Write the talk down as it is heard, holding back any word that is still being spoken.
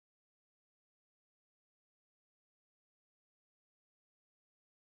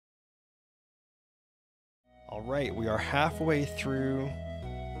Alright, we are halfway through...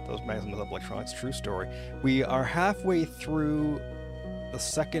 Those magnums of electronics, true story. We are halfway through the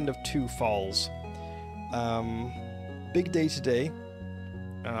second of 2 falls. Big day today.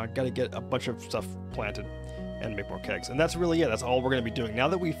 Gotta get a bunch of stuff planted and make more kegs. And that's really it. That's all we're going to be doing. Now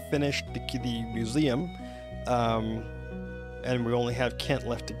that we've finished the museum, and we only have Kent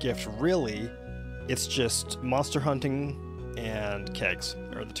left to gift, really, it's just monster hunting and kegs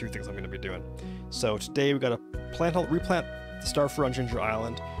are the 2 things I'm going to be doing. So today we got to replant the Starfront Ginger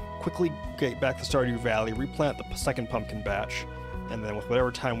Island, quickly get back to Stardew Valley, replant the second pumpkin batch, and then with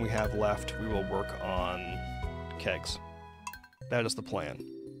whatever time we have left, we will work on kegs. That is the plan.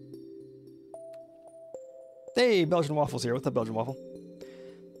 Hey, Belgian Waffle's here. What's up, Belgian Waffle?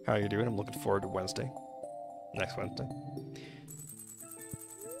 How are you doing? I'm looking forward to Wednesday. Next Wednesday.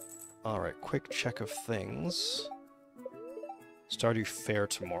 Alright, quick check of things. Stardew Fair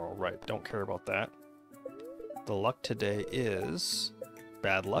tomorrow. Right, don't care about that. The luck today is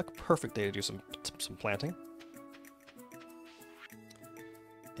bad luck. Perfect day to do some planting.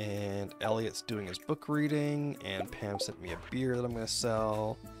 And Elliot's doing his book reading, and Pam sent me a beer that I'm going to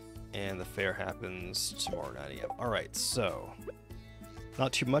sell, and the fair happens tomorrow 9 AM. Alright, so,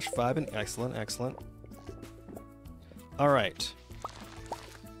 not too much vibing. Excellent, excellent. Alright.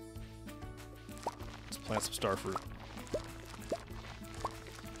 Let's plant some starfruit.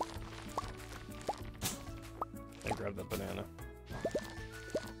 And grab that banana.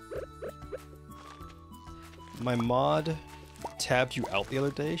 My mod tabbed you out the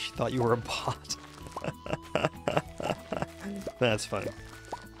other day. She thought you were a bot. That's funny.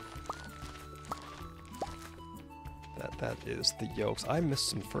 That is the yolks. I missed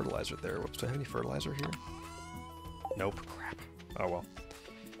some fertilizer there. Whoops, do I have any fertilizer here? Nope. Crap. Oh well.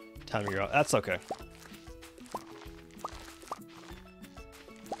 Time to go out. That's okay.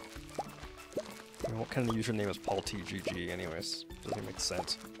 I mean, what kind of username is PaulTGG anyways? Doesn't even make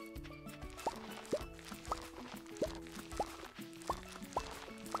sense.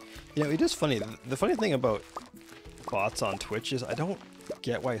 You know, it is funny. The funny thing about bots on Twitch is I don't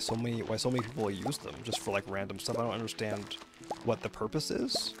get why so many people use them just for like random stuff. I don't understand what the purpose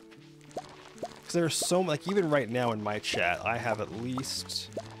is. Because there's so like even right now in my chat, I have at least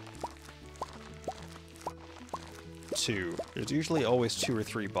 2. There's usually always 2 or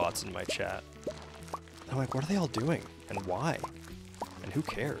 3 bots in my chat. I'm like, what are they all doing? And why? And who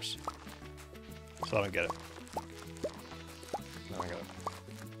cares? So I don't get it. No, I get it.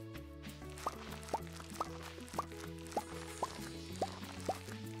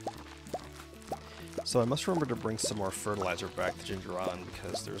 So I must remember to bring some more fertilizer back to Ginger Island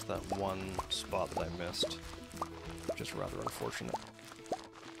because there's that one spot that I missed, which is rather unfortunate.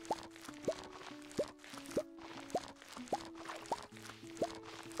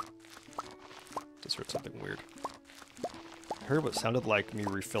 Just heard something weird. I heard what sounded like me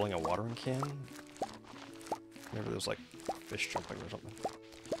refilling a watering can. Maybe there was like fish jumping or something.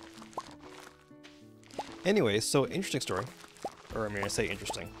 Anyway, so interesting story. Or I mean, I say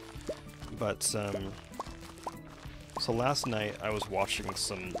interesting. But, so last night I was watching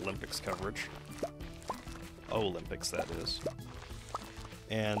some Olympics coverage. Olympics, that is.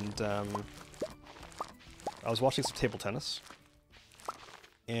 And, I was watching some table tennis.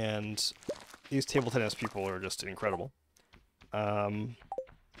 And these table tennis people are just incredible. And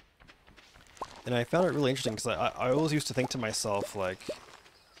I found it really interesting because I always used to think to myself, like,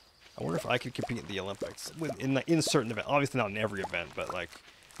 I wonder if I could compete in the Olympics. In certain events. Obviously not in every event, but, like,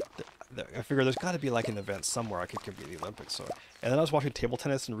 I figure there's got to be like an event somewhere I could compete in the Olympics. So, and then I was watching table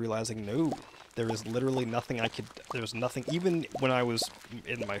tennis and realizing, no, there is literally nothing I could. There's nothing. Even when I was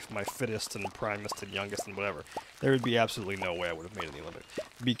in my fittest and primest and youngest and whatever, there would be absolutely no way I would have made it in the Olympics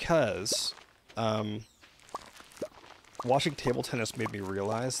because watching table tennis made me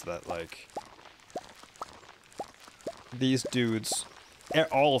realize that like these dudes,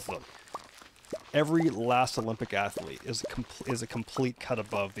 all of them. Every last Olympic athlete is a complete cut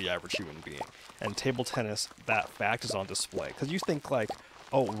above the average human being. And table tennis, that fact is on display. Because you think like,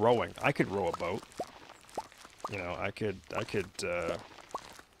 oh, rowing. I could row a boat. You know, I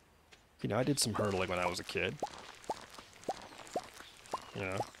did some hurdling when I was a kid. You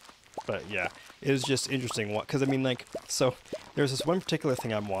know? But yeah, it is just interesting. Because I mean, like, so there's this one particular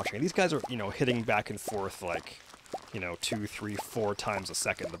thing I'm watching. These guys are, you know, hitting back and forth like, you know, 2, 3, 4 times a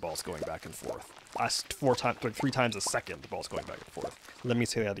second the ball's going back and forth. 3 times a second the ball's going back and forth. Let me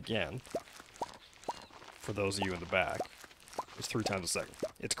say that again. For those of you in the back, it's 3 times a second.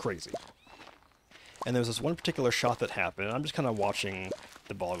 It's crazy. And there's this one particular shot that happened, and I'm just kind of watching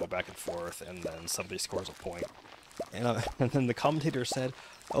the ball go back and forth, and then somebody scores a point. And, and then the commentator said,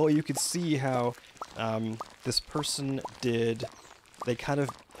 oh, you could see how this person they kind of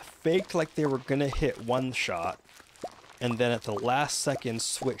faked like they were going to hit one shot, and then at the last second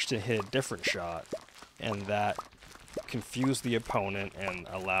switched and hit a different shot, and that confused the opponent and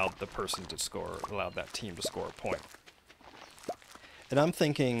allowed that team to score a point. And I'm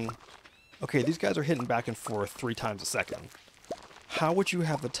thinking, okay, these guys are hitting back and forth 3 times a second. How would you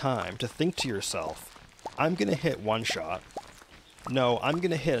have the time to think to yourself, I'm going to hit one shot, no, I'm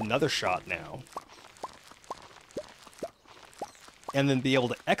going to hit another shot now, and then be able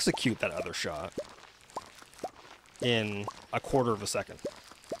to execute that other shot in a quarter of a second?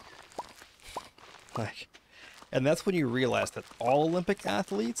 Like, and that's when you realize that all Olympic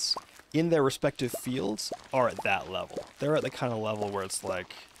athletes in their respective fields are at that level. They're at the kind of level where it's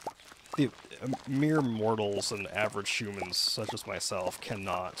like the mere mortals and average humans such as myself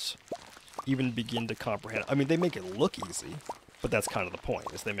cannot even begin to comprehend. I mean, they make it look easy, but that's kind of the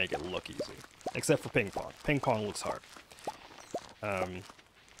point, is they make it look easy. Except for ping pong. Ping pong looks hard.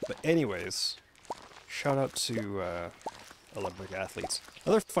 But anyways, shout out to Olympic athletes.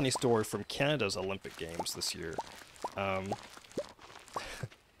 Another funny story from Canada's Olympic Games this year.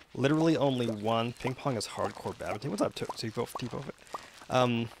 Literally only one. Ping pong is hardcore badminton. What's up,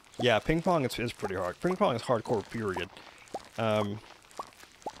 T-Pofit? Yeah, ping pong is pretty hard. Ping pong is hardcore, period. Another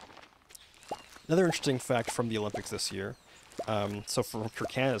interesting fact from the Olympics this year. So for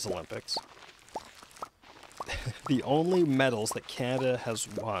Canada's Olympics, the only medals that Canada has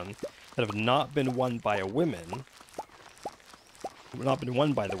won that have not been won by the women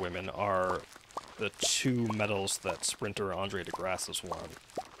are the 2 medals that sprinter Andre de Grasse has won.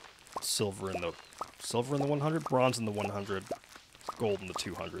 Silver in the 100, bronze in the 100, gold in the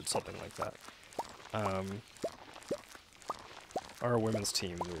 200, something like that. Our women's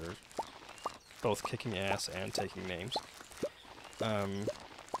team, we're both kicking ass and taking names.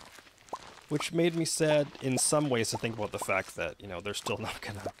 Which made me sad in some ways to think about the fact that, you know, they're still not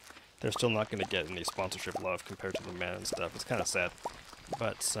gonna get any sponsorship love compared to the men and stuff. It's kind of sad,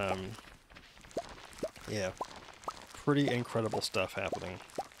 but yeah, pretty incredible stuff happening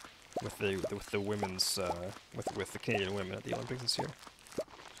with the women's with the Canadian women at the Olympics this year.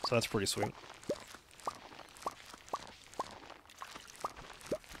 So that's pretty sweet.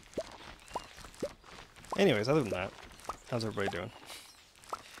 Anyways, other than that, how's everybody doing?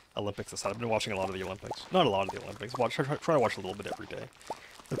 Olympics aside, I've been watching a lot of the Olympics. Not a lot of the Olympics. Try to watch a little bit every day.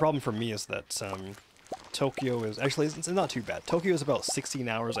 The problem for me is that Tokyo is... Actually, it's not too bad. Tokyo is about 16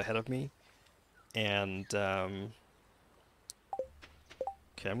 hours ahead of me. And, okay,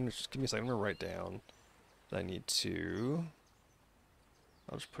 I'm gonna just... Give me a second. I'm gonna write down that I need to...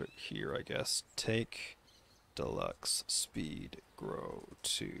 I'll just put it here, I guess. Take deluxe speed grow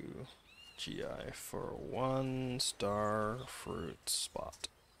to GI for 1-star fruit spot.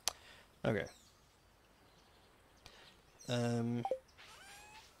 Okay.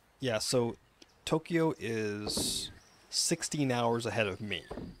 Yeah, so Tokyo is 16 hours ahead of me,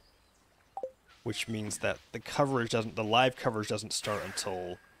 which means that the live coverage doesn't start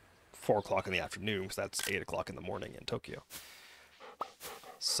until 4 o'clock in the afternoon, because that's 8 o'clock in the morning in Tokyo.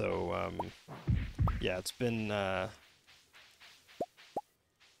 So, yeah, it's been, trying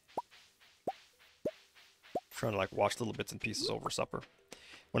to, like, watch little bits and pieces over supper.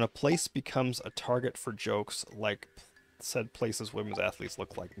 When a place becomes a target for jokes like said place's women's athletes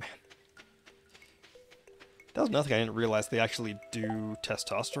look like, man. That was nothing. I didn't realize they actually do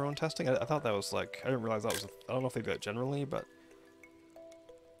testosterone testing. I thought that was like, I didn't realize that was, I don't know if they do that generally, but...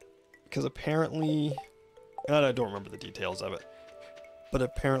 Because apparently, and I don't remember the details of it, but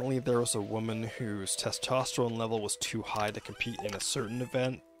apparently there was a woman whose testosterone level was too high to compete in a certain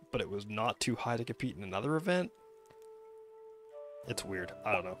event, but it was not too high to compete in another event. It's weird.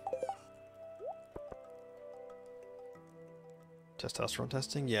 I don't know. Testosterone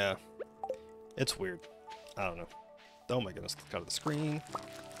testing? Yeah. It's weird. I don't know. Oh my goodness, got the screen.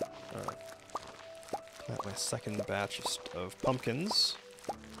 Alright. Plant my second batch of pumpkins.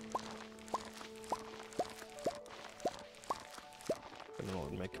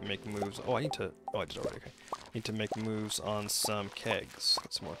 Make moves. Oh, I need to... Oh, I did already. Okay. Need to make moves on some kegs.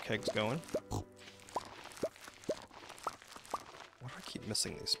 Get some more kegs going. Why do I keep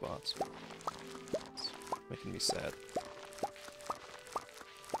missing these spots? It's making me sad.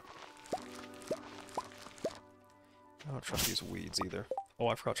 I don't trust these weeds either. Oh,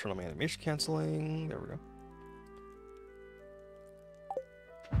 I forgot to turn on my animation canceling. There we go.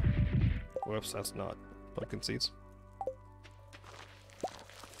 Whoops, that's not pumpkin seeds.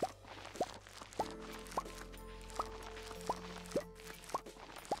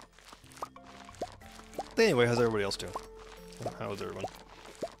 birthday anyway. How's everybody else doing? How's everyone?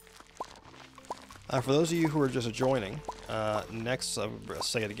 For those of you who are just joining, next, I'll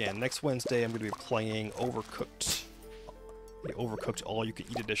say it again, next Wednesday I'm going to be playing Overcooked. The Overcooked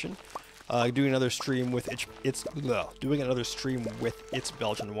All-You-Can-Eat Edition. Doing another stream with It's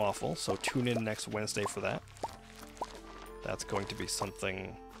Belgian Waffle, so tune in next Wednesday for that. That's going to be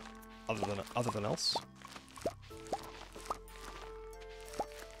something other than else.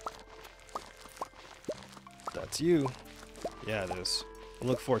 That's you. Yeah, it is. I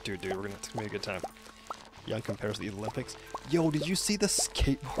look forward to it, dude. It's gonna be a good time. Young compares to the Olympics. Yo, did you see the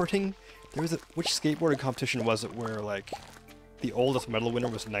skateboarding? There was which skateboarding competition was it where, like, the oldest medal winner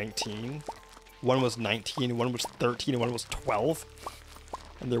was 19? One was 19, one was 13, and one was 12?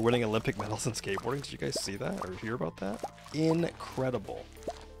 And they're winning Olympic medals in skateboarding. Did you guys see that or hear about that? Incredible.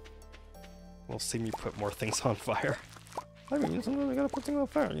 We'll see me put more things on fire. I mean, sometimes I gotta put things on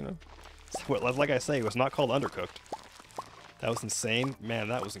fire, you know. So, like I say, it was not called Undercooked. That was insane. Man,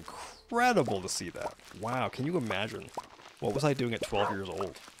 that was incredible to see that. Wow, can you imagine? What was I doing at 12 years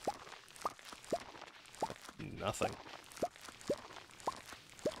old? Nothing.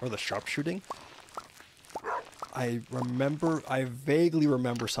 Or the sharpshooting? I vaguely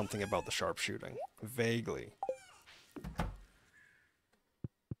remember something about the sharpshooting. Vaguely.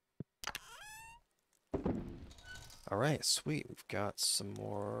 Alright, sweet. We've got some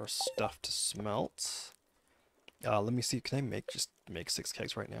more stuff to smelt. Let me see, can I just make 6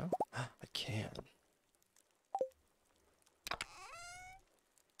 kegs right now? I can.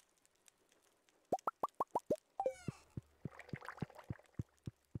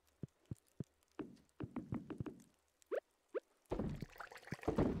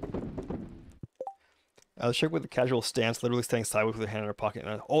 The chick with the casual stance, literally standing sideways with her hand in her pocket.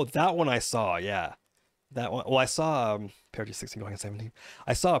 And oh, that one I saw, yeah. That one. Well, I saw Parity 16 going on 17.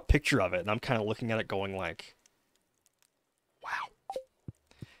 I saw a picture of it, and I'm kind of looking at it going like, wow.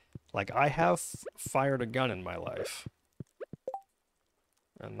 Like, I have fired a gun in my life.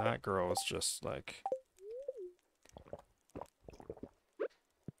 And that girl is just, like,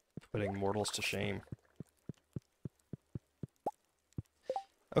 putting mortals to shame.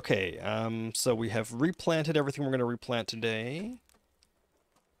 Okay, so we have replanted everything we're going to replant today.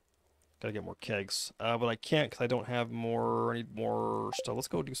 Gotta get more kegs. But I can't because I don't have more. I need more stuff. Let's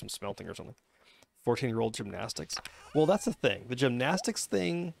go do some smelting or something. 14-year-old gymnastics. Well, that's the thing. The gymnastics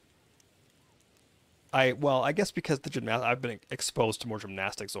thing... I guess because I've been exposed to more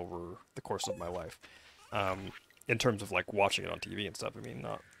gymnastics over the course of my life. In terms of, like, watching it on TV and stuff. I mean,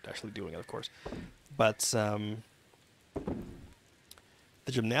 not actually doing it, of course. But,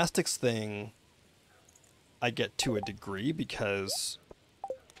 the gymnastics thing, I get to a degree because,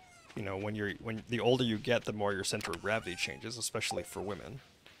 you know, when the older you get, the more your center of gravity changes, especially for women.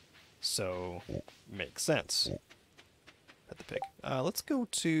 So, makes sense. Pet the pig. Let's go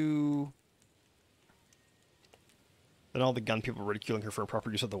to... Then all the gun people ridiculing her for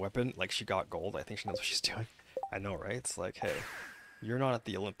improper use of the weapon, like she got gold. I think she knows what she's doing. I know, right? It's like, hey, you're not at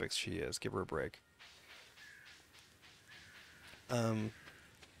the Olympics. She is. Give her a break. But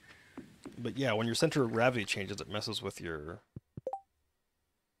yeah, when your center of gravity changes, it messes with your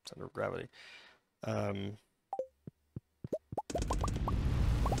center of gravity.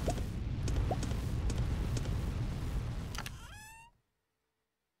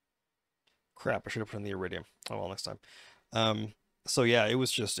 Crap, I should have put in the iridium. Oh well, next time. So yeah, it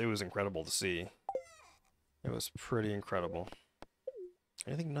was incredible to see. It was pretty incredible.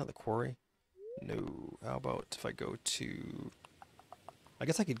 Anything not the quarry? No. How about if I go to... I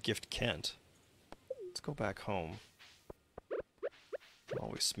guess I could gift Kent. Let's go back home.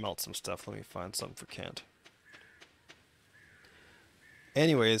 While we smelt some stuff, let me find something for Kent.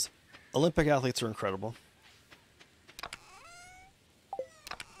 Anyways, Olympic athletes are incredible.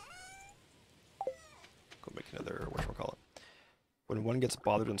 Go make another, whatchamacallit. When one gets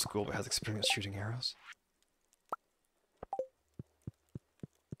bothered in school but has experience shooting arrows.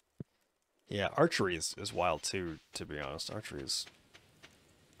 Yeah, archery is wild too, to be honest. Archery is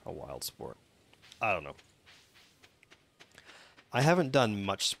a wild sport. I don't know. I haven't done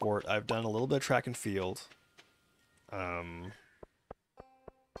much sport. I've done a little bit of track and field.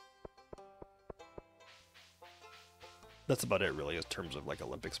 That's about it, really, in terms of, like,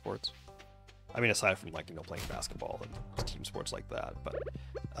 Olympic sports. I mean, aside from, like, you know, playing basketball and team sports like that, but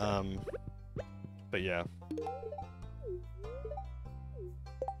yeah.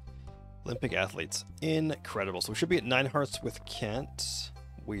 Olympic athletes. Incredible. So we should be at 9 hearts with Kent.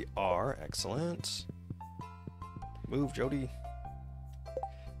 We are. Excellent. Move, Jody.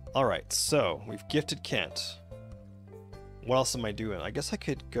 Alright, so we've gifted Kent. What else am I doing? I guess I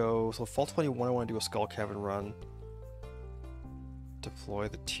could go... So fall 21, I want to do a Skull Cabin run. Deploy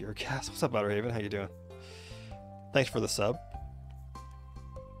the tear gas. What's up, Butterhaven? How you doing? Thanks for the sub.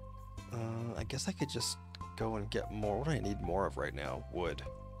 I guess I could just go and get more. What do I need more of right now? Wood.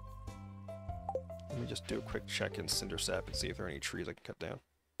 Let me just do a quick check in Cinder Sap and see if there are any trees I can cut down.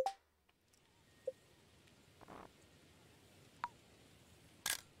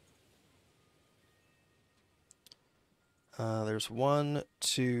 There's 1,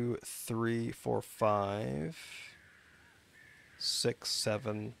 2, 3, 4, 5, 6,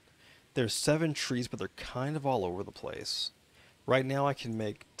 7. There's 7 trees, but they're kind of all over the place. Right now I can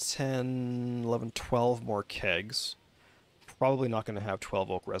make 10, 11, 12 more kegs. Probably not going to have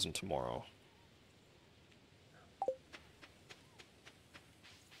 12 oak resin tomorrow.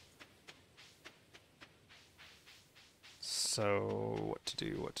 So, what to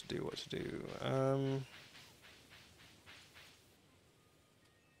do.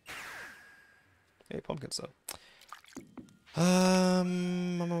 Hey, pumpkin stuff. I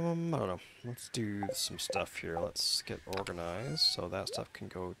don't know. Let's do some stuff here. Let's get organized. So that stuff can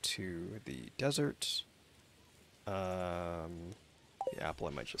go to the desert. The apple I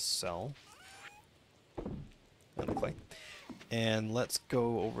might just sell. And the clay. And let's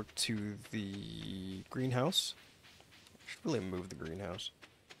go over to the greenhouse. I should really move the greenhouse.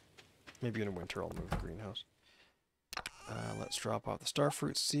 Maybe in winter I'll move the greenhouse. Let's drop off the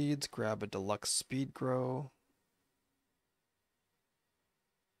starfruit seeds, grab a deluxe speed grow.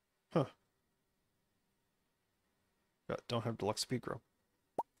 Huh. Don't have deluxe speed grow.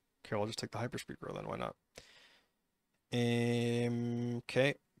 Okay, I'll just take the hyper speed grow then, why not?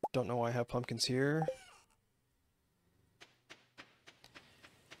 Okay, don't know why I have pumpkins here.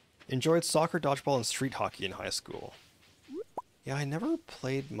 Enjoyed soccer, dodgeball, and street hockey in high school. Yeah, I never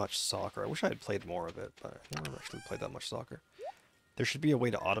played much soccer. I wish I had played more of it, but I never actually played that much soccer. There should be a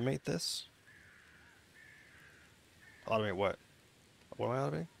way to automate this. Automate what? What am I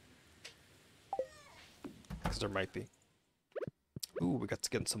automating? Because there might be. Ooh, we got to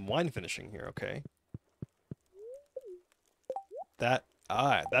get some wine finishing here, okay.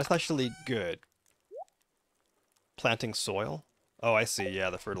 That's actually good. Planting soil? Oh, I see,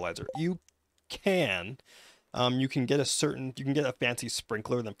 yeah, the fertilizer. You can get a fancy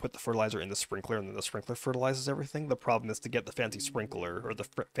sprinkler and then put the fertilizer in the sprinkler and then the sprinkler fertilizes everything. The problem is to get the fancy sprinkler or the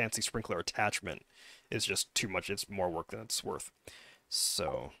fancy sprinkler attachment is just too much. It's more work than it's worth.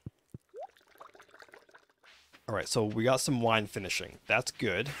 So, all right, so we got some wine finishing. That's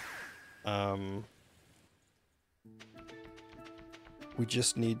good. We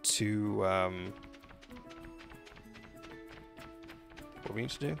just need to, what do we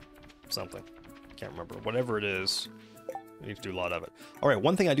need to do? Something. Can't remember. Whatever it is, we need to do a lot of it. Alright,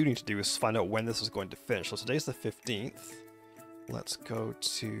 one thing I do need to do is find out when this is going to finish. So today's the 15th. Let's go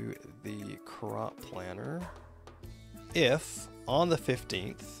to the crop planner. If, on the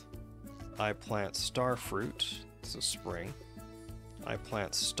 15th, I plant starfruit, this is spring, I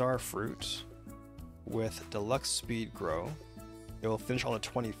plant starfruit with deluxe speed grow, it will finish on the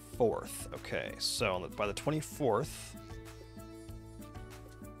 24th. Okay, so by the 24th,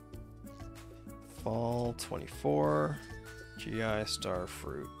 fall 24, GI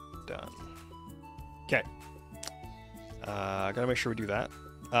starfruit done. Okay, gotta make sure we do that.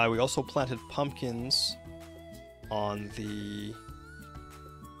 We also planted pumpkins on the.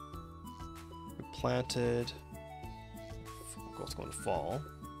 We planted. It's going to fall.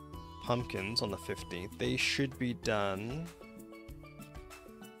 Pumpkins on the 15th. They should be done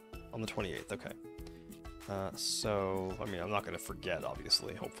on the 28th. Okay. So, I mean, I'm not going to forget,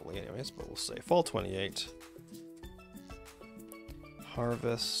 obviously, hopefully, anyways, but we'll say fall 28.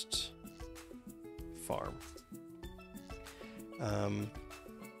 Harvest. Farm. Now,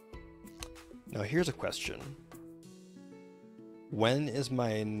 here's a question. When is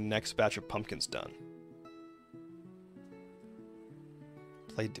my next batch of pumpkins done?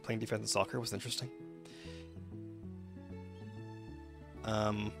 Playing defensive soccer was interesting.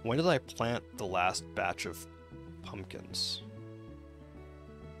 When did I plant the last batch of pumpkins?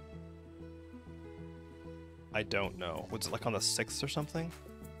 I don't know. Was it like on the 6th or something?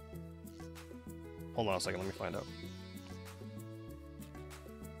 Hold on a second, let me find out.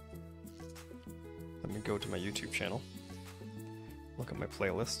 Let me go to my YouTube channel. Look at my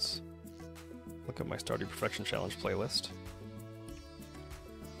playlists. Look at my Stardew Perfection Challenge playlist.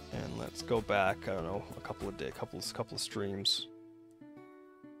 And let's go back, I don't know, a couple of streams.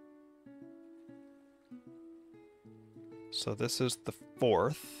 So this is the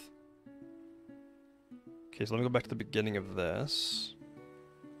 4th. Okay, so let me go back to the beginning of this.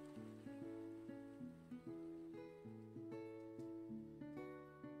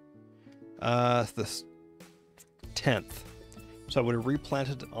 The 10th. So I would have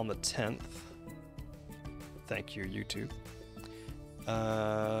replanted on the 10th. Thank you, YouTube.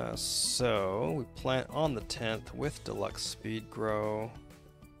 So we plant on the 10th with deluxe speed grow.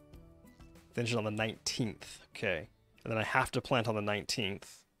 Finish it on the 19th. Okay. And then I have to plant on the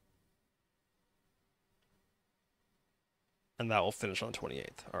 19th. And that will finish on the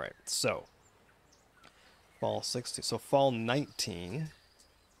 28th. Alright, so fall 16. So fall 19.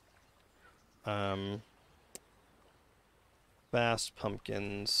 Fast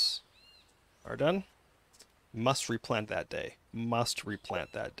pumpkins are done. Must replant that day. Must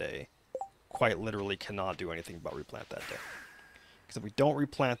replant that day. Quite literally cannot do anything but replant that day. Because if we don't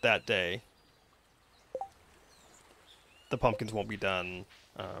replant that day, the pumpkins won't be done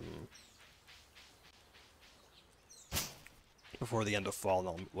before the end of fall, and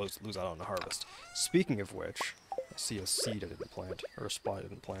I'll lose out on the harvest. Speaking of which, I see a seed I didn't plant, or a spot I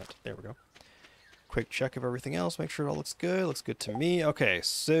didn't plant. There we go. Quick check of everything else, make sure it all looks good. Looks good to me. Okay,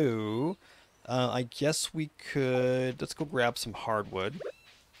 so I guess we could, let's go grab some hardwood.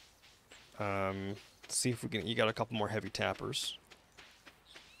 See if we can eke out a couple more heavy tappers.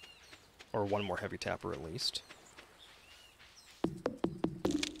 Or one more heavy tapper at least.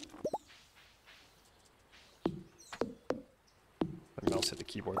 My mouse hit the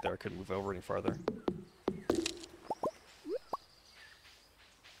keyboard there, I couldn't move over any farther.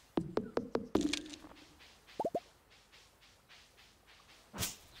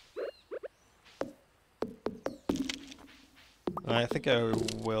 I think I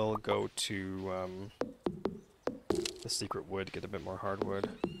will go to the secret wood to get a bit more hardwood.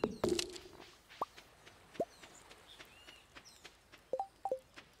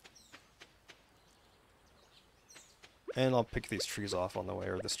 And I'll pick these trees off on the way,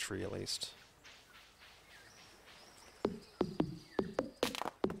 or this tree at least.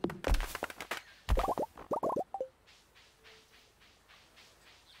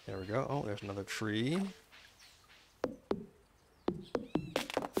 There we go. Oh, there's another tree.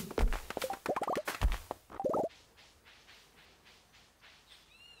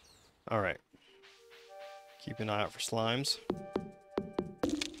 Alright. Keep an eye out for slimes.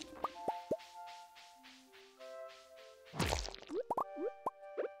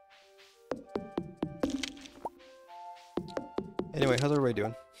 Anyway, how's everybody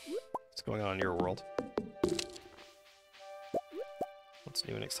doing? What's going on in your world? What's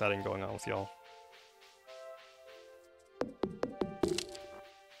new and exciting going on with y'all?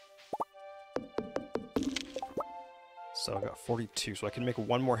 So I got 42, so I can make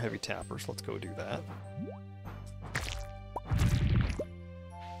one more heavy tapper, so let's go do that.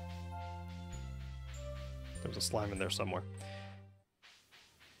 There's a slime in there somewhere.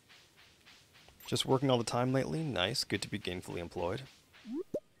 Just working all the time lately. Nice. Good to be gainfully employed.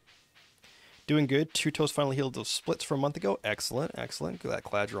 Doing good. Two toes finally healed those splits from a month ago. Excellent, excellent.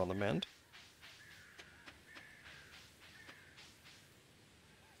 Glad you're on the mend.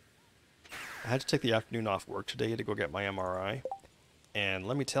 I had to take the afternoon off work today to go get my MRI. And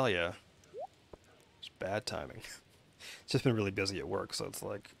let me tell you, it's bad timing. It's just been really busy at work, so it's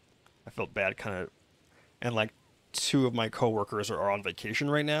like, I felt bad kind of, and like two of my coworkers are on vacation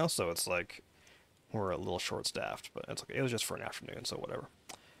right now, so it's like, we're a little short-staffed, but it's okay. It was just for an afternoon, so whatever.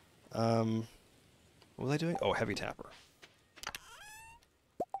 What was I doing? Oh, heavy tapper.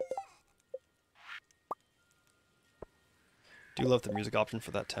 Do you love the music option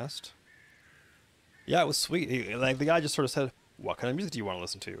for that test? Yeah, it was sweet. Like the guy just sort of said, "What kind of music do you want to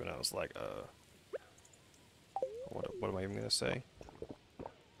listen to?" And I was like, what am I even gonna say?"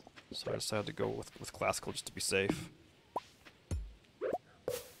 So I decided to go with classical just to be safe.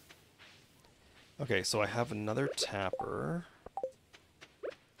 Okay, so I have another tapper.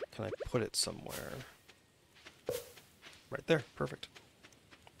 Can I put it somewhere? Right there, perfect.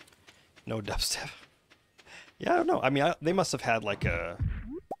 No dubstep. Yeah, I don't know. I mean, they must have had like a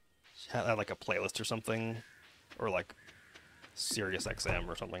playlist or something, or like Sirius XM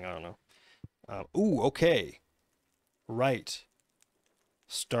or something. I don't know. Ooh, okay. Right.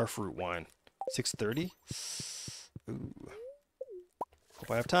 Starfruit wine, 6:30. Ooh.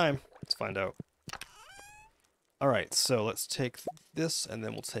 Hope I have time. Let's find out. Alright, so let's take this, and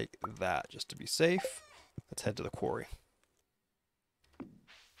then we'll take that, just to be safe. Let's head to the quarry.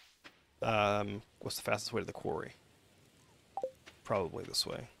 What's the fastest way to the quarry? Probably this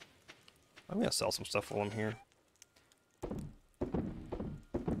way. I'm gonna sell some stuff while I'm here.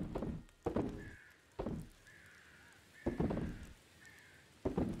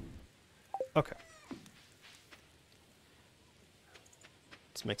 Okay.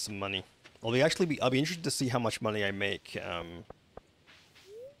 Let's make some money. I'll be interested to see how much money I make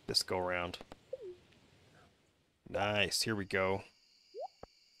this go around. Nice, here we go.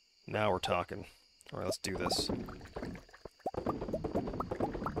 Now we're talking. Alright, let's do this.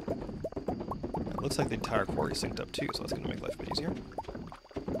 It looks like the entire quarry synced up too, so that's going to make life a bit easier.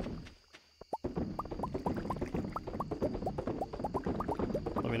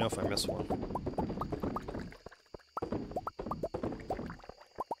 Let me know if I miss one.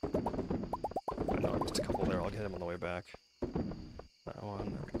 I know I missed a couple there, I'll get him on the way back. That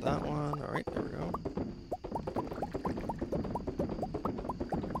one, that one, alright, there we go.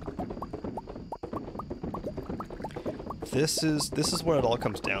 This is what it all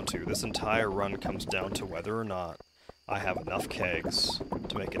comes down to. This entire run comes down to whether or not I have enough kegs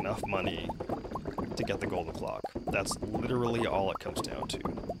to make enough money to get the golden clock. That's literally all it comes down to.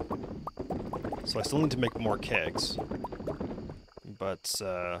 So I still need to make more kegs, but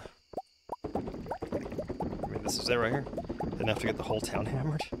I mean, this is it right here. Didn't have to get the whole town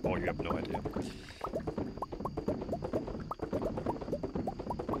hammered. Oh, you have no idea.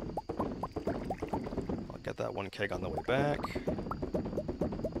 Get that one keg on the way back.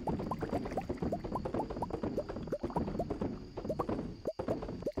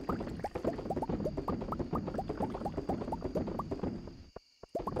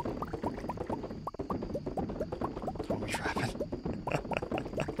 Call me trapping.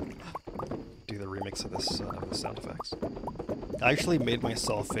 Do the remix of this of the sound effects. I actually made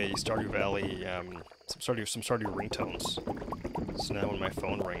myself a Stardew Valley, some Stardew ringtones. So now when my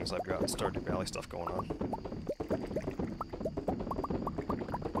phone rings, I've got Stardew Valley stuff going on.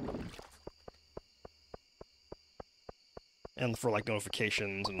 And for like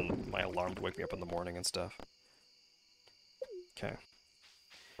notifications and my alarm to wake me up in the morning and stuff. Okay.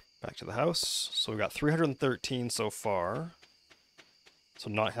 Back to the house. So we got 313 so far.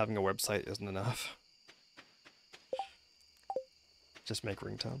 So not having a website isn't enough. Just make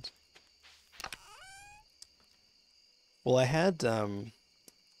ringtones. Well, I had, well,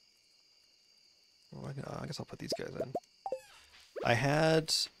 I guess I'll put these guys in. I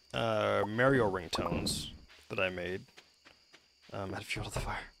had Mario ringtones that I made. Had fuel to the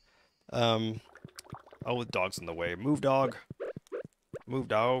fire. Oh, with dogs in the way. Move, dog. Move,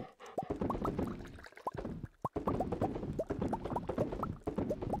 dog.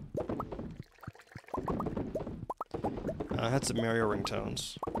 I had some Mario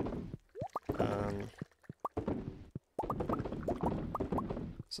ringtones.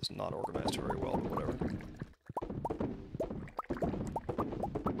 This is not organized very well, but whatever.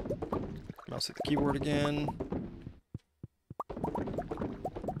 Mouse hit the keyboard again.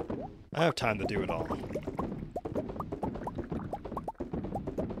 I have time to do it all.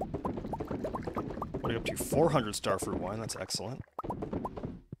 What are you up to? 400 starfruit wine, that's excellent.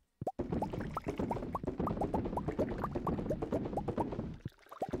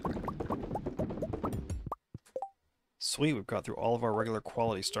 Sweet, we've got through all of our regular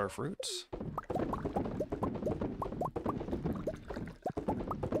quality starfruits.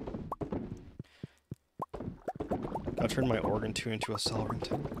 Gotta turn my organ tune into a celery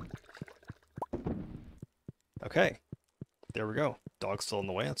tune. Okay, there we go. Dog's still in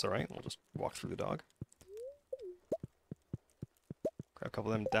the way, that's alright. We'll just walk through the dog. Grab a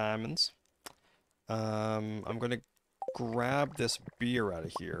couple of them diamonds. I'm gonna grab this beer out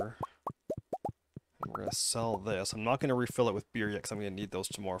of here. And we're gonna sell this. I'm not gonna refill it with beer yet because I'm gonna need those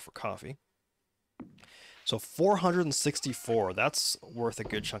tomorrow for coffee. So 464, that's worth a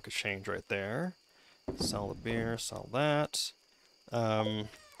good chunk of change right there. Sell the beer, sell that.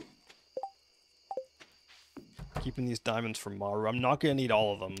 Keeping these diamonds for Maru. I'm not going to need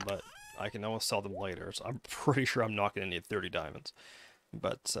all of them, but I can always sell them later. So I'm pretty sure I'm not going to need 30 diamonds.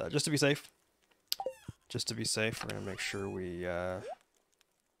 But just to be safe, we're going to make sure we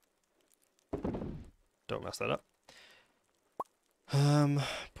don't mess that up.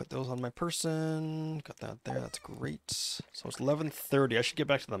 Put those on my person. Got that there. That's great. So it's 11:30. I should get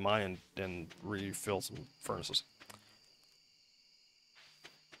back to the mine and refill some furnaces.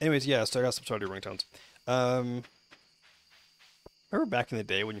 Anyways, yeah, so I got some Stardew ringtones. Remember back in the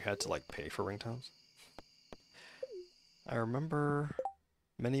day when you had to like pay for ringtones? I remember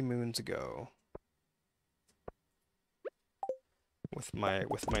many moons ago with my I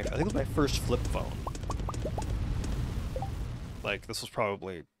think it was my first flip phone. Like this was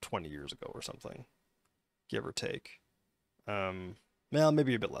probably 20 years ago or something, give or take. Well,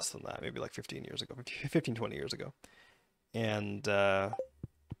 maybe a bit less than that, maybe like 15 years ago, 15, 20 years ago. And I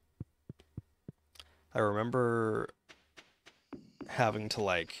remember having to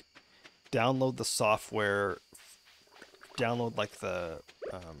like download the software, download like the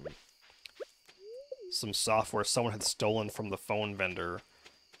some software someone had stolen from the phone vendor,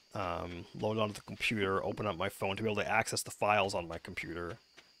 load it onto the computer, open up my phone to be able to access the files on my computer,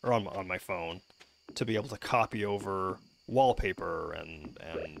 or on my phone, to be able to copy over wallpaper and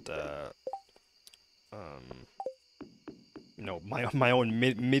um, you know, my own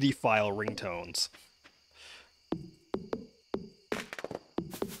MIDI file ringtones.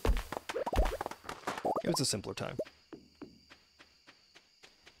 It was a simpler time.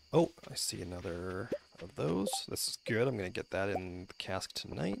 Oh, I see another of those. This is good. I'm going to get that in the cask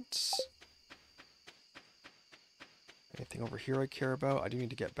tonight. Anything over here I care about? I do need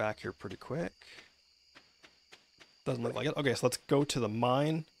to get back here pretty quick. Doesn't look like it. Okay, so let's go to the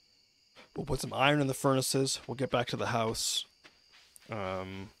mine. We'll put some iron in the furnaces. We'll get back to the house.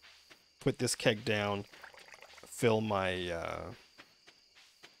 Put this keg down. Fill my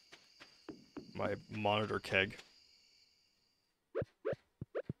my monitor keg. There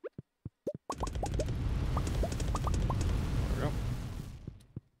we go.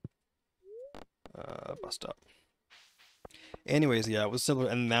 Bust up. Anyways, yeah, it was similar,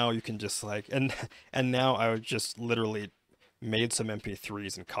 and now you can just like, and now I would just literally made some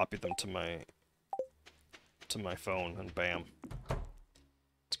MP3s and copied them to my phone, and bam.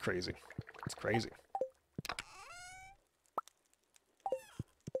 It's crazy. It's crazy.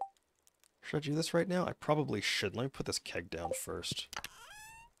 Should I do this right now? I probably should. Let me put this keg down first.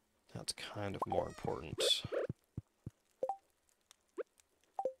 That's kind of more important.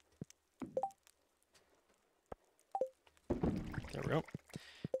 There we go.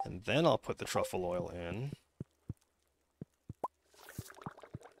 And then I'll put the truffle oil in.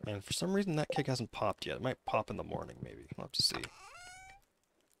 And for some reason that keg hasn't popped yet. It might pop in the morning, maybe. We'll have to see.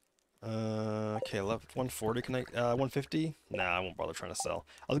 Okay, left 140. Can I 150? Nah, I won't bother trying to sell.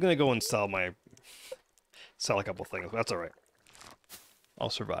 I was gonna go and sell a couple things, but that's alright. I'll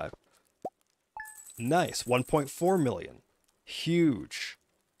survive. Nice, 1.4 million. Huge.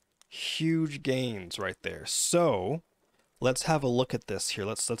 Huge gains right there. So let's have a look at this here.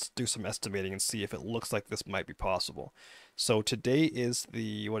 Let's do some estimating and see if it looks like this might be possible. So today is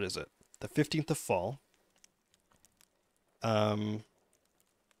the, what is it? The 15th of fall.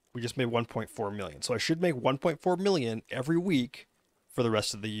 We just made 1.4 million. So I should make 1.4 million every week for the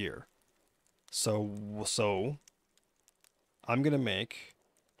rest of the year. So I'm going to make,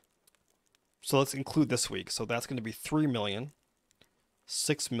 so let's include this week. So that's going to be 3 million,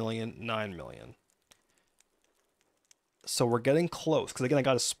 6 million, 9 million. So we're getting close, because again, I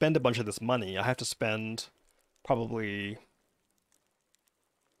got to spend a bunch of this money. I have to spend probably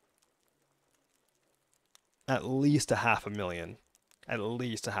at least $500,000. At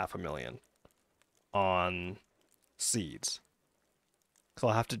least $500,000 on seeds. Because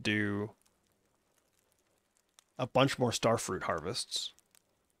I'll have to do a bunch more starfruit harvests.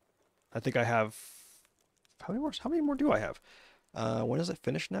 I think I have, how many more do I have? When does it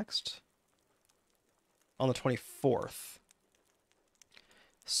finish next? On the 24th.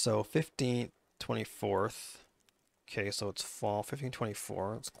 So 15th, 24th. Okay, so it's fall, 15,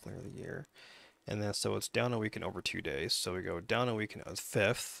 24. Let's clear the year. And then, so it's down a week and over 2 days. So we go down a week and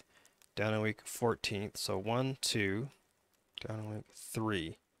 5th, down a week 14th. So 1, 2, down a week 3.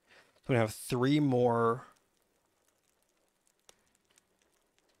 So we have 3 more.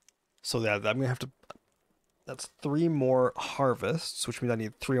 So that I'm gonna have to. That's 3 more harvests, which means I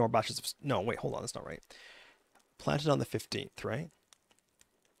need 3 more batches of. No, wait, hold on, that's not right. Planted on the 15th, right?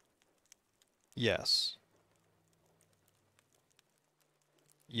 Yes.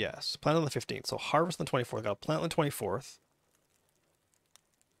 Yes, plant on the 15th. So harvest on the 24th. Got to plant on the 24th.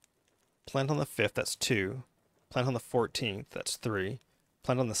 Plant on the 5th, that's 2. Plant on the 14th, that's 3.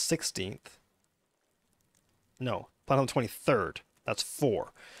 Plant on the 16th. No, plant on the 23rd, that's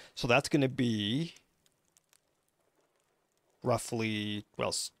 4. So that's going to be roughly,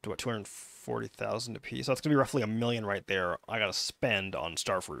 well, what, 240,000 a piece. So that's going to be roughly $1 million right there I got to spend on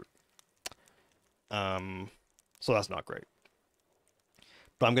starfruit. So that's not great.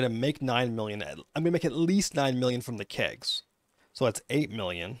 But I'm going to make 9 million. I'm going to make at least 9 million from the kegs. So that's 8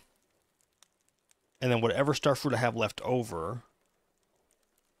 million. And then whatever starfruit I have left over,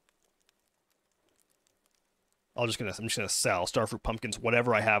 I'm just gonna sell starfruit pumpkins.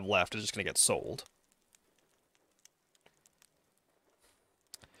 Whatever I have left is just gonna get sold.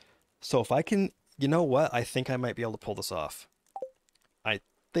 So if I can, you know what? I think I might be able to pull this off. I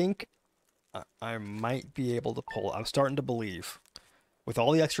think I might be able to pull. I'm starting to believe. With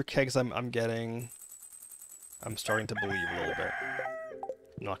all the extra kegs I'm getting, I'm starting to believe a little bit.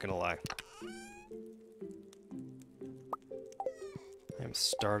 I'm not gonna lie. I'm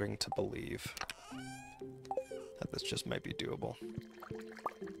starting to believe that this just might be doable.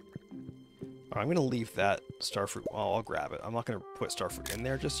 I'm going to leave that starfruit. Oh, I'll grab it. I'm not going to put starfruit in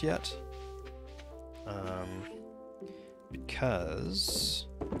there just yet. Because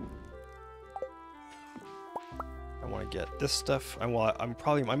I want to get this stuff. I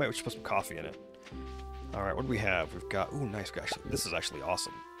might just put some coffee in it. All right, what do we have? We've got, ooh, nice. Actually, this is actually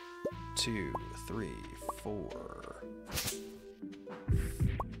awesome. 2, 3, 4,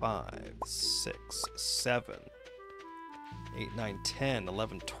 5, 6, 7, 8, 9, 10,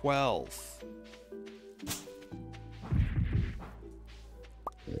 11, 12.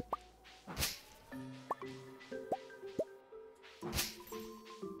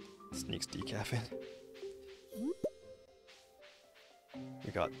 Sneaks decaf in.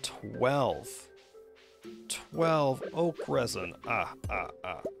 We got 12. 12 oak resin.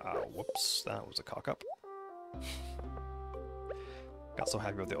 Whoops, that was a cock up. Got so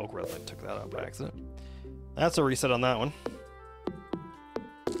happy with the oak resin I took that out by accident. That's a reset on that one.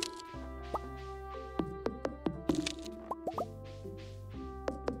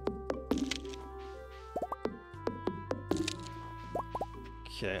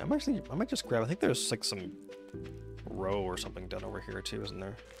 Okay, I might just grab, I think there's like some roe or something done over here too, isn't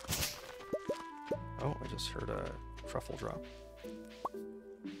there? Oh, I just heard a truffle drop.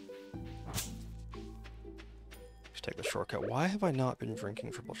 Just take the shortcut. Why have I not been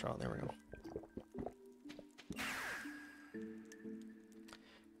drinking triple shot? There we go.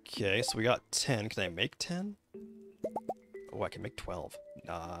 Okay, so we got 10. Can I make 10? Oh, I can make 12.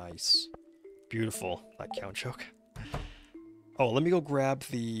 Nice. Beautiful. That count choke. Oh, let me go grab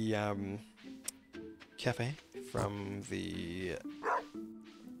the cafe from the...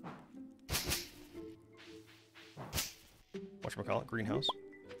 whatchamacallit? Greenhouse.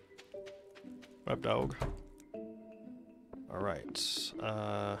 What up, dog? Alright.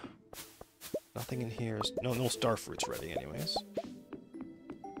 Nothing in here is... No starfruits ready anyways.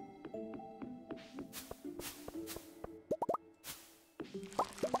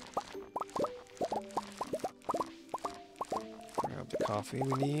 Grab the coffee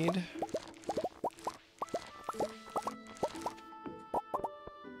we need.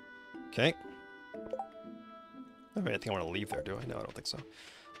 Okay. I don't have anything I want to leave there, do I? No, I don't think so.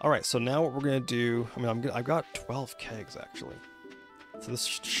 Alright, so now what we're going to do... I mean, I've got 12 kegs, actually. So this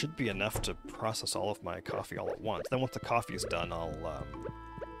should be enough to process all of my coffee all at once. Then once the coffee is done, I'll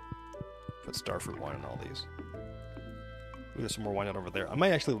put starfruit wine in all these. Ooh, there's some more wine out over there. I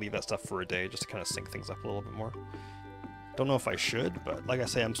might actually leave that stuff for a day, just to kind of sync things up a little bit more. Don't know if I should, but like I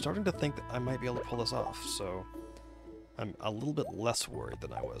say, I'm starting to think that I might be able to pull this off, so... I'm a little bit less worried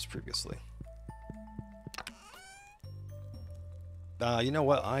than I was previously. You know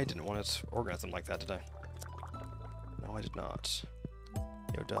what? I didn't want to organize them like that, did I? No, I did not.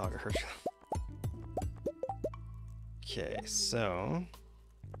 Yo, dog, I heard you. Okay, so...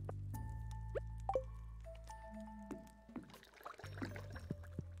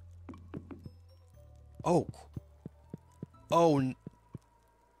 Oh! Oh!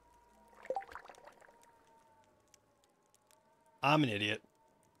 I'm an idiot.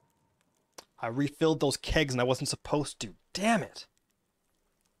 I refilled those kegs and I wasn't supposed to. Damn it!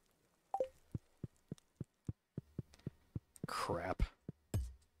 Crap.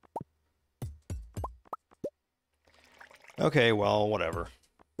 Okay, well, whatever.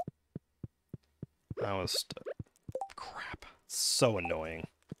 That was... crap. So annoying.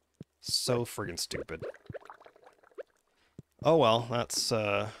 So friggin' stupid. Oh well, that's,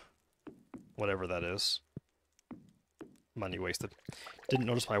 whatever that is. Money wasted. Didn't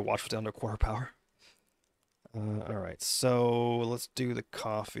notice my watch was down to a quarter power. Alright, so let's do the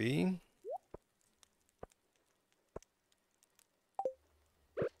coffee.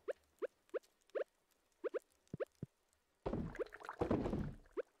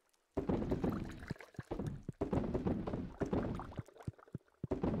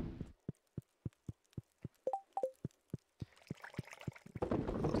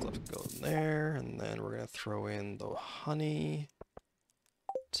 Go in there, and then we're gonna throw in the honey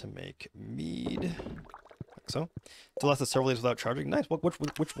to make mead, like so. To last several days without charging. Nice.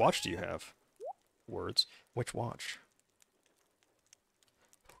 Which watch do you have? Words. Which watch?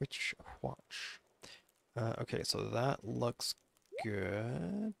 Which watch? Okay, so that looks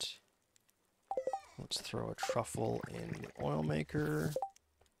good. Let's throw a truffle in the oil maker,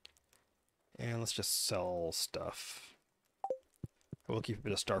 and let's just sell stuff. I will keep a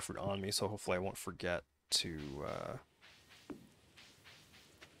bit of starfruit on me, so hopefully I won't forget to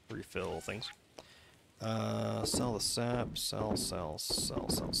refill things. Sell the sap, sell.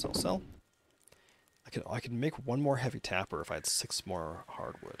 I could make one more heavy tapper if I had 6 more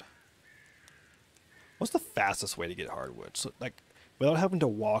hardwood. What's the fastest way to get hardwood? So, like, without having to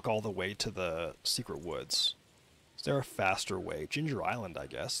walk all the way to the secret woods. Is there a faster way? Ginger Island, I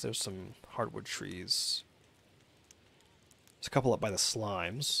guess. There's some hardwood trees. There's a couple up by the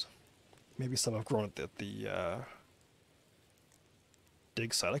slimes. Maybe some have grown at the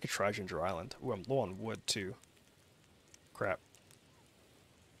dig site. I could try Ginger Island. Ooh, I'm low on wood, too. Crap.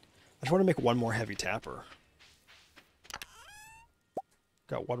 I just want to make one more heavy tapper.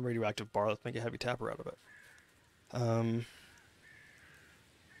 Got one radioactive bar. Let's make a heavy tapper out of it.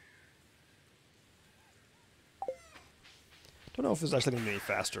 Don't know if it's actually going to be any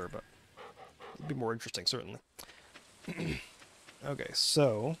faster, but it'd be more interesting, certainly. Okay,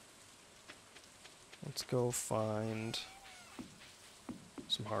 so let's go find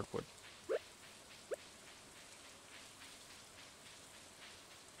some hardwood.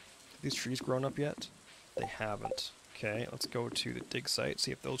 Have these trees grown up yet? They haven't. Okay, let's go to the dig site,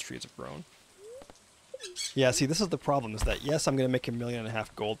 see if those trees have grown. Yeah, see, this is the problem, is that, yes, I'm going to make 1.5 million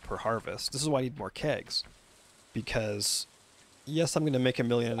gold per harvest. This is why I need more kegs. Because, yes, I'm going to make 1.5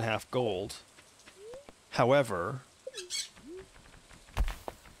 million gold. However,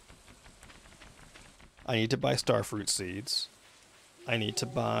 I need to buy starfruit seeds. I need to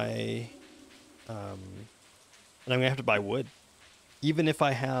buy... and I'm going to have to buy wood. Even if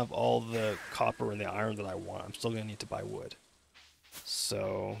I have all the copper and the iron that I want, I'm still going to need to buy wood.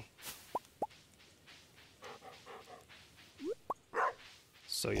 So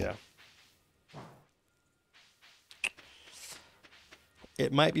yeah.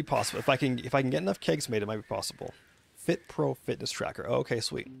 It might be possible. If I can get enough kegs made, it might be possible. Fit Pro Fitness Tracker. Oh, okay,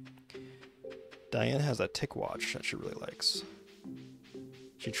 sweet. Diane has a tick watch that she really likes.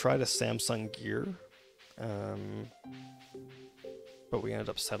 She tried a Samsung Gear. But we ended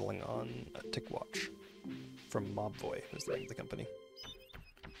up settling on a tick watch from Mobboy, is the name of the company.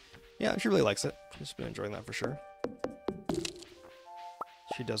 Yeah, she really likes it. She's been enjoying that for sure.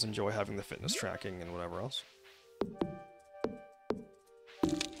 She does enjoy having the fitness tracking and whatever else.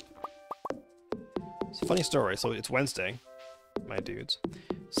 It's a funny story. So it's Wednesday, my dudes.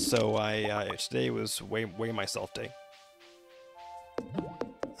 So today was weigh myself day.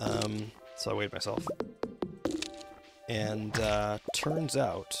 So I weighed myself. And turns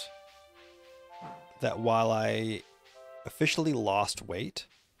out that while I officially lost weight,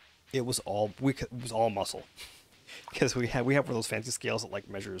 it was all muscle, because we have one of those fancy scales that like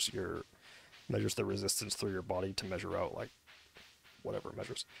measures the resistance through your body to measure out like whatever it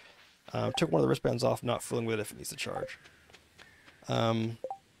measures. Took one of the wristbands off, not fooling with it if it needs to charge.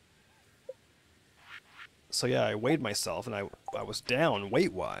 So yeah, I weighed myself and I was down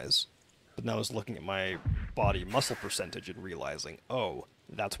weight wise. But now I was looking at my body muscle percentage and realizing, oh,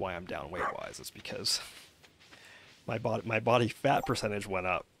 that's why I'm down weight-wise. It's because my body fat percentage went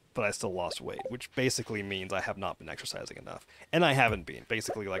up, but I still lost weight, which basically means I have not been exercising enough. And I haven't been.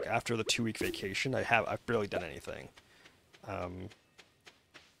 Basically, like, after the 2-week vacation, I've barely done anything. I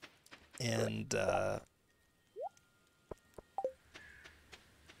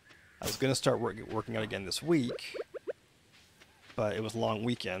was going to start working out again this week, but it was a long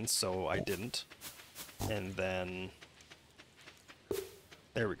weekend, so I didn't. And then...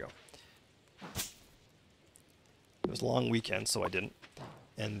 there we go. It was a long weekend, so I didn't.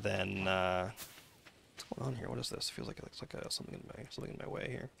 And then... what's going on here? What is this? It feels like it looks like something in my way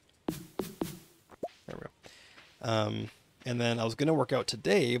here. There we go. And then I was going to work out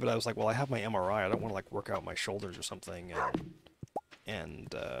today, but I was like, well, I have my MRI. I don't want to, like, work out my shoulders or something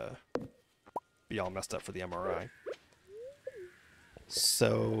and be all messed up for the MRI.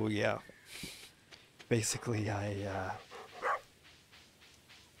 So, yeah. Basically,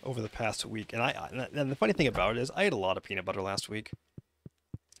 over the past week, and the funny thing about it is, I ate a lot of peanut butter last week.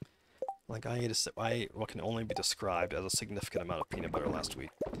 Like, I ate what can only be described as a significant amount of peanut butter last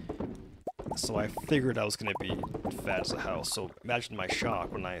week. So I figured I was going to be fat as a house. So imagine my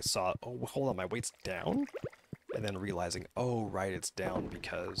shock when I saw, oh, hold on, my weight's down? And then realizing, oh, right, it's down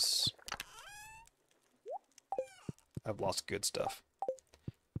because I've lost good stuff.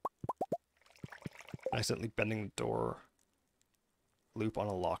 Accidentally bending the door loop on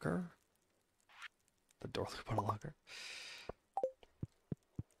a locker. The door loop on a locker.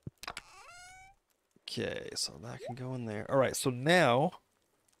 Okay, so that can go in there. Alright, so now,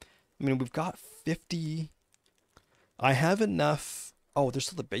 I mean, we've got 50. I have enough. Oh, there's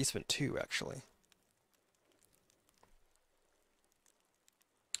still the basement too, actually.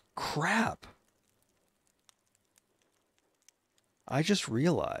 Crap. I just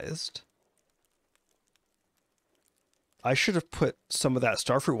realized I should have put some of that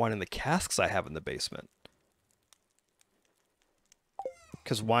starfruit wine in the casks I have in the basement.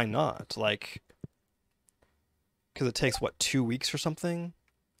 Because why not? Like, Because it takes, what, 2 weeks or something?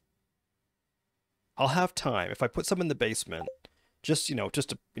 I'll have time. If I put some in the basement, just, just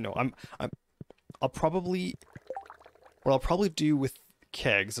to, I'll probably, what I'll probably do with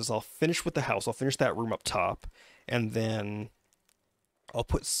kegs is I'll finish with the house. I'll finish that room up top, and then I'll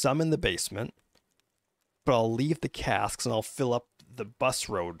put some in the basement, but I'll leave the casks and I'll fill up the bus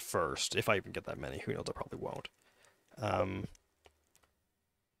road first. If I even get that many, who knows? I probably won't.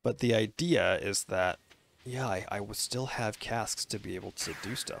 But the idea is that, yeah, I would still have casks to be able to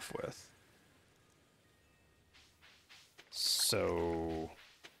do stuff with. So,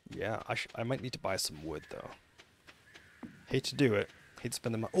 yeah, I might need to buy some wood, though. Hate to do it. Hate to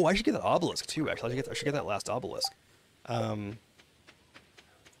spend the money. Oh, I should get that obelisk, too, actually. I should get that last obelisk. Yeah,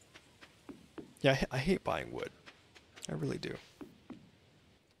 I hate buying wood. I really do.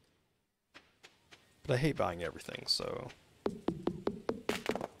 But I hate buying everything, so...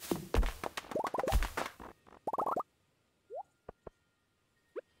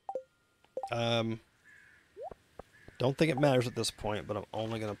 Don't think it matters at this point, but I'm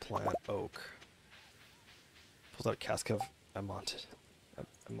only going to plant oak. Pulls out a cask of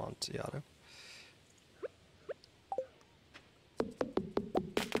Amontillado.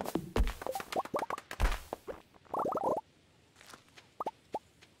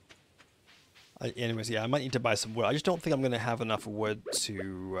 Anyways, yeah, I might need to buy some wood. I just don't think I'm going to have enough wood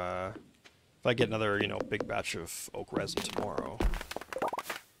to, if I get another, big batch of oak resin tomorrow,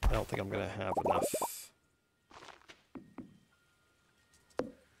 I don't think I'm going to have enough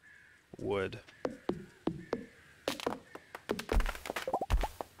wood.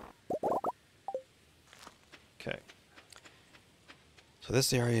 Okay. So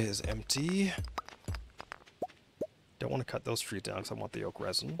this area is empty. Don't want to cut those trees down because I want the oak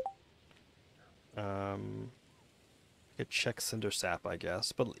resin. I could check cinder sap, I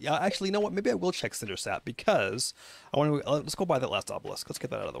guess. But yeah, actually, you know what? Maybe I will check cinder sap because I want to. Let's go buy that last obelisk. Let's get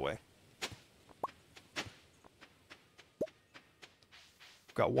that out of the way.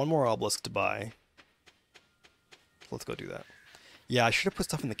 Got one more obelisk to buy. Let's go do that. Yeah, I should have put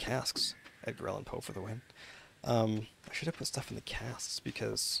stuff in the casks. Edgar Allan Poe for the win. I should have put stuff in the casks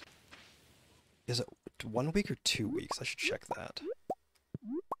because... Is it 1 week or 2 weeks? I should check that.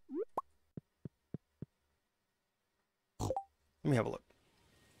 Let me have a look.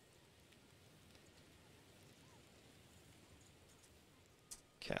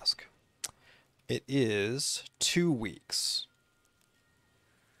 Cask. It is 2 weeks.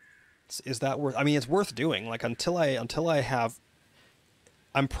 Is that worth... I mean, it's worth doing. Like, until I have...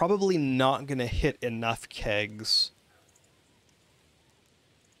 I'm probably not going to hit enough kegs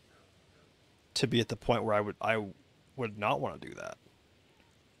to be at the point where I would not want to do that.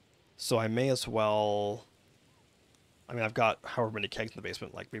 So I may as well... I mean, I've got however many kegs in the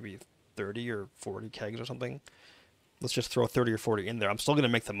basement, like maybe 30 or 40 kegs or something. Let's just throw 30 or 40 in there. I'm still going to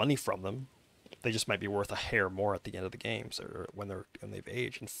make the money from them. They just might be worth a hair more at the end of the games or when they've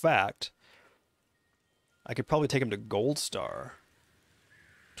aged. In fact, I could probably take them to Gold Star.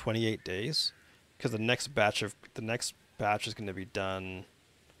 28 days, because the next batch is going to be done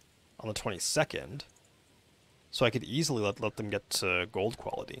on the 22nd. So I could easily let them get to gold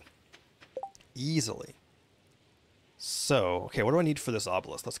quality. Easily. So, okay, what do I need for this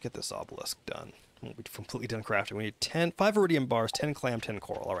obelisk? Let's get this obelisk done. We'll be completely done crafting. We need 5 iridium bars, 10 clam, 10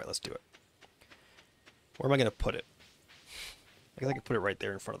 coral. All right, let's do it. Where am I going to put it? I guess I could put it right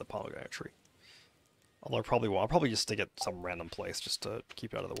there in front of the pomegranate tree. Although I probably won't. I'll probably just stick it some random place just to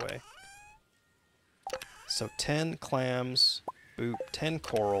keep it out of the way. So 10 clams, boop, 10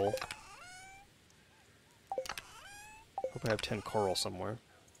 coral. Hope I have 10 coral somewhere.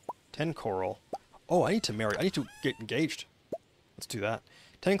 10 coral. Oh, I need to marry. I need to get engaged. Let's do that.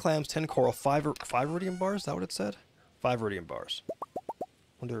 10 clams, 10 coral, 5 iridium bars. Is that what it said? 5 iridium bars.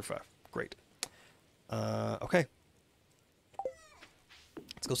 1, 2, 3, 5. Great. Okay.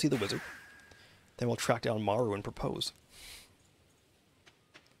 Let's go see the wizard. Then we'll track down Maru and propose.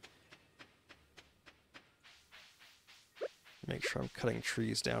 Make sure I'm cutting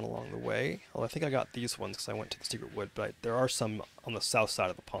trees down along the way. Well, I think I got these ones because I went to the secret wood, but there are some on the south side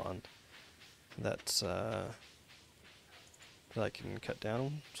of the pond that I can cut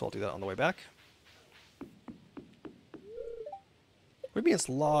down, so I'll do that on the way back. What do you mean it's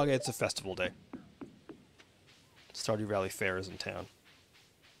log? It's a festival day. Stardew Valley Fair is in town.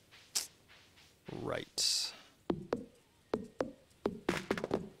 Right.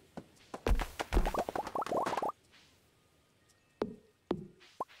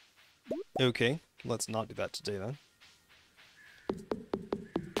 Okay, let's not do that today then.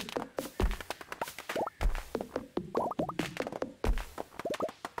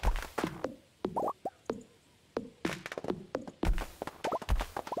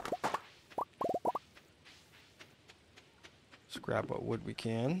 Grab what wood we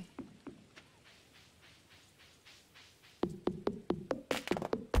can.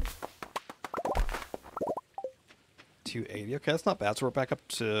 $280. Okay, that's not bad. So we're back up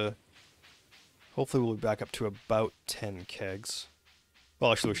to... Hopefully we'll be back up to about 10 kegs.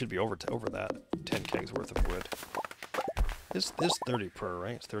 Well, actually, we should be over that. 10 kegs worth of wood. This 30 per,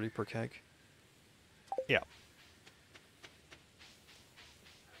 right? It's 30 per keg? Yeah.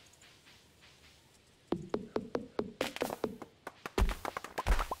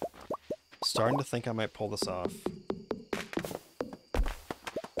 Starting to think I might pull this off.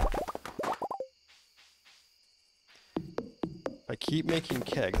 If I keep making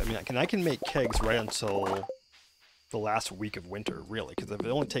kegs, I mean, I can make kegs right until the last week of winter, really, because if it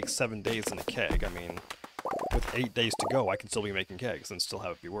only takes 7 days in a keg, I mean, with 8 days to go, I can still be making kegs and still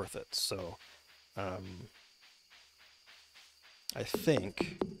have it be worth it. So, I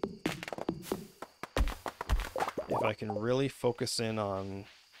think if I can really focus in on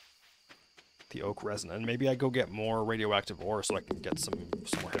the oak resin, and maybe I go get more radioactive ore so I can get some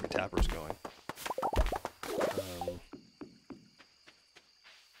more heavy tappers going.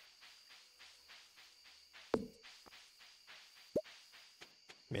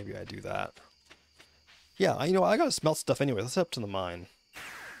 Maybe I do that. Yeah, I gotta smelt stuff anyway. Let's head up to the mine.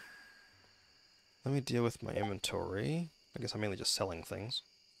 Let me deal with my inventory. I guess I'm mainly just selling things.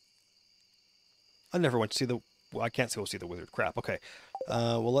 I never went to see the... Well, I can't go see the wizard. Crap. Okay.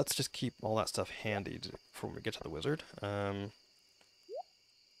 Well, let's just keep all that stuff handy before we get to the wizard. 5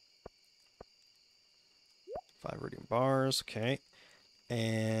 iridium bars. Okay.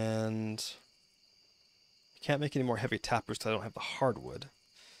 And... I can't make any more heavy tappers because I don't have the hardwood.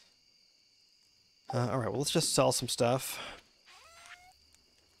 Alright, well, let's just sell some stuff.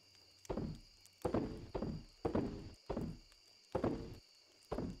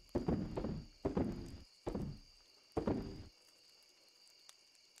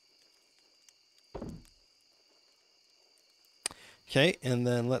 Okay, and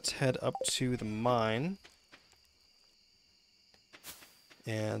then let's head up to the mine.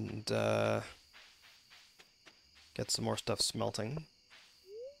 And get some more stuff smelting.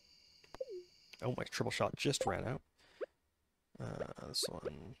 Oh, my triple shot just ran out. This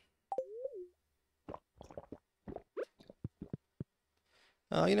one.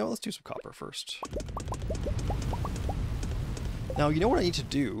 You know what? Let's do some copper first. Now, you know what I need to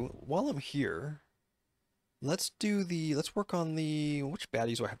do? While I'm here, let's work on which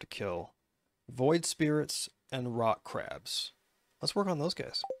baddies do I have to kill? Void spirits and rock crabs. Let's work on those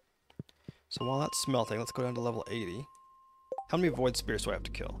guys. So while that's smelting, let's go down to level 80. How many void spirits do I have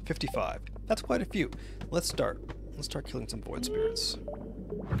to kill? 55. That's quite a few. Let's start. Let's start killing some void spirits.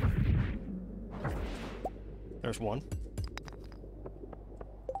 There's one.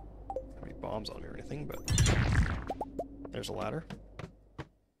 Don't have any bombs on me or anything, but there's a ladder.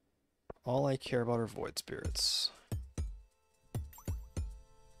 All I care about are void spirits.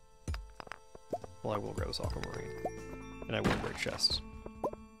 Well, I will grab this aquamarine. And I will break chests.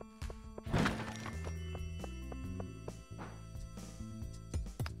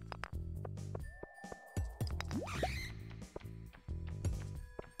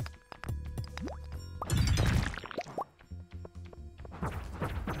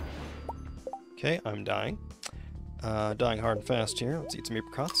 Okay, I'm dying. Dying hard and fast here. Let's eat some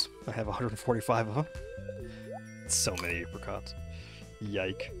apricots. I have 145 of them. So many apricots.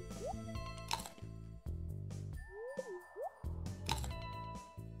 Yike.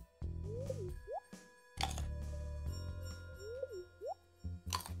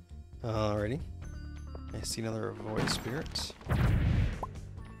 Alrighty. I see another void spirit.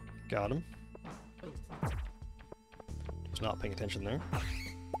 Got him. Just not paying attention there.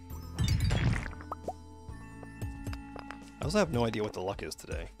 I also have no idea what the luck is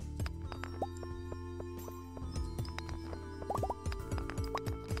today.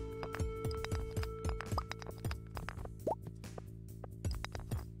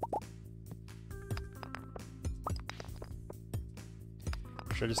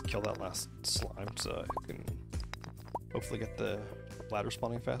 Should I just kill that last slime so I can hopefully get the ladder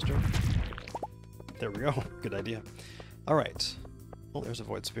spawning faster? There we go. Good idea. Alright. Oh, there's a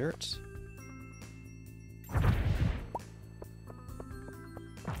void spirit.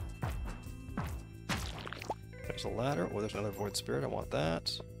 There's a ladder. Oh, there's another void spirit. I want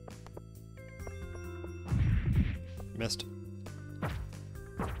that. Missed.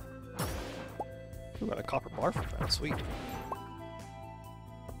 Ooh, got a copper bar from that. Sweet.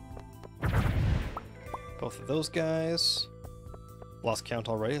 Both of those guys. Lost count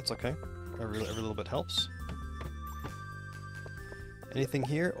already. It's okay. Every little bit helps. Anything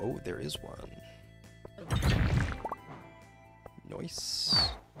here? Oh, there is one. Nice.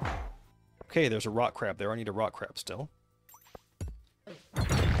 Okay, there's a rock crab there. I need a rock crab still.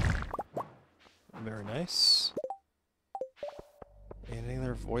 Very nice. Any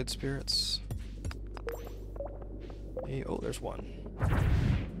other void spirits? Hey, oh, there's one.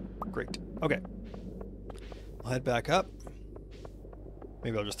 Great. Okay. I'll head back up.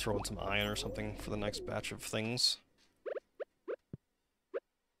 Maybe I'll just throw in some iron or something for the next batch of things.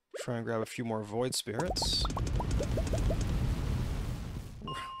 Try and grab a few more void spirits.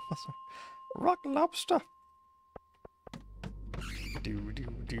 Rock lobster. Do do do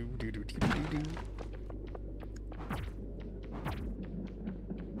do do do do do.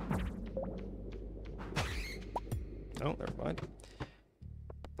 Oh, never mind.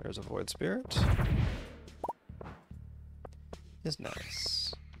 There's a void spirit. Is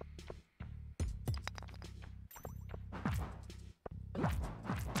nice.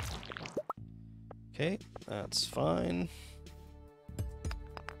 Okay, that's fine.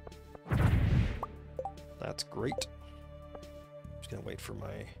 That's great. Just gonna wait for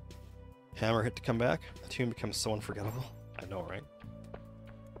my hammerhead to come back. The tune becomes so unforgettable. I know, right?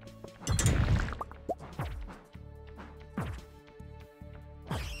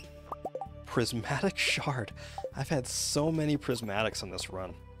 Prismatic shard. I've had so many prismatics on this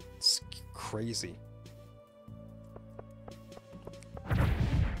run. It's crazy.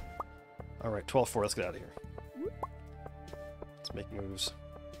 Alright, 12-4, let's get out of here. Let's make moves.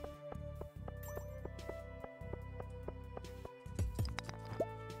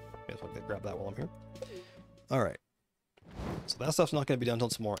 Guess I'll grab that while I'm here. Alright. So that stuff's not going to be done until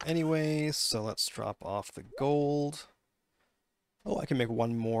tomorrow anyway, so let's drop off the gold. Oh, I can make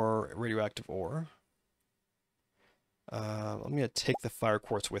one more radioactive ore. I'm going to take the fire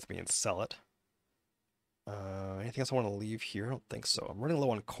quartz with me and sell it. Anything else I want to leave here? I don't think so. I'm running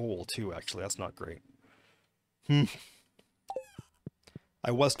low on coal too, actually. That's not great.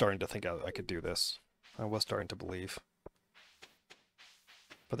 I was starting to think I could do this. I was starting to believe.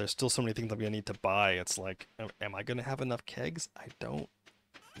 But there's still so many things I'm going to need to buy. It's like, am I going to have enough kegs? I don't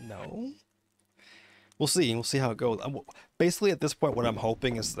know. We'll see. We'll see how it goes. Basically, at this point, what I'm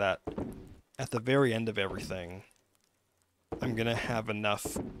hoping is that at the very end of everything, I'm going to have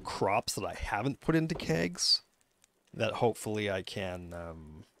enough crops that I haven't put into kegs that hopefully I can...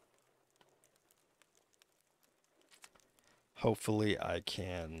 hopefully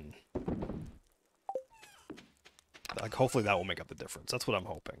that will make up the difference. That's what I'm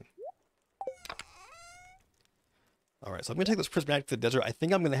hoping. Alright, so I'm going to take this prismatic to the desert. I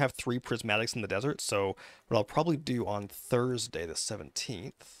think I'm going to have 3 prismatics in the desert, so what I'll probably do on Thursday the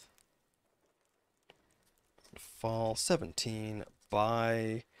 17th... Fall 17,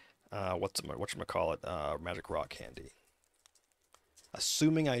 buy, whatchamacallit, magic rock candy.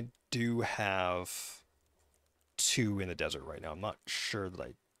 Assuming I do have 2 in the desert right now. I'm not sure that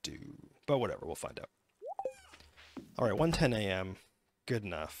I do, but whatever, we'll find out. Alright, 1:10 a.m. Good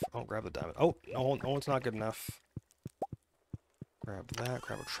enough. Oh, grab the diamond. Oh, no, it's not good enough. Grab that,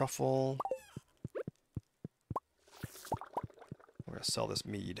 grab a truffle. We're going to sell this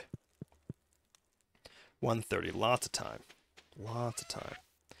mead. 1:30, lots of time. Lots of time.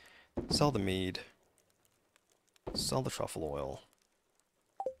 Sell the mead. Sell the truffle oil.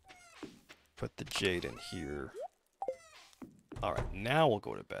 Put the jade in here. Alright, now we'll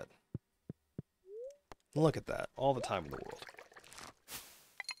go to bed. Look at that. All the time in the world.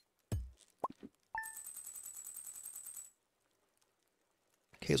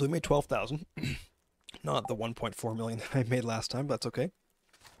 Okay, so we made 12,000. Not the 1.4 million that I made last time, but that's okay.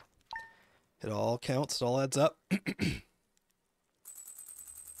 It all counts, it all adds up.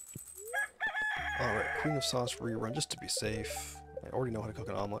 Alright, Queen of Sauce rerun, just to be safe. I already know how to cook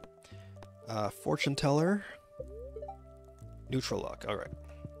an omelet. Fortune Teller. Neutral luck, alright.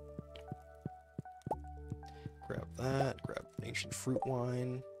 Grab that, grab ancient fruit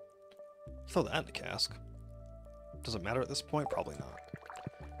wine. Throw that in the cask. Does it matter at this point? Probably not.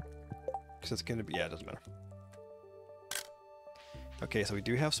 Because it's going to be, yeah, it doesn't matter. Okay, so we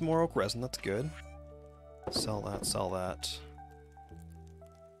do have some more oak resin, that's good. Sell that, sell that.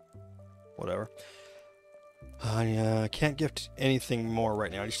 Whatever. I can't gift anything more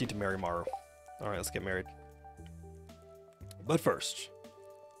right now, I just need to marry Maru. Alright, let's get married. But first,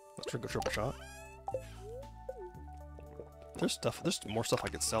 let's drink a triple shot. There's more stuff I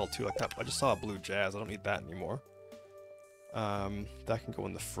could sell too, like that. I just saw a blue jazz, I don't need that anymore. That can go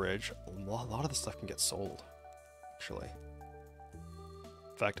in the fridge. A lot of the stuff can get sold, actually.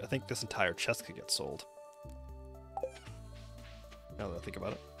 In fact, I think this entire chest could get sold. Now that I think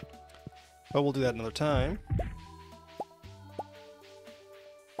about it. But we'll do that another time.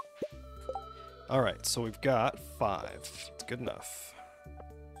 Alright, so we've got 5. Let's good enough.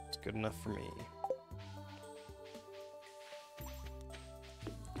 It's good enough for me.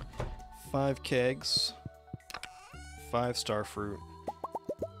 5 kegs. 5 starfruit.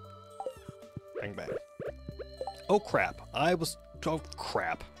 Bang bang. Oh crap! Oh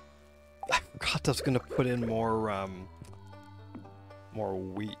crap! I forgot I was gonna put in more more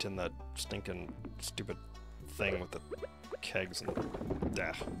wheat in that stinking stupid thing with the kegs and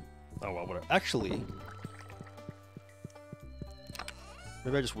oh well, whatever. Actually,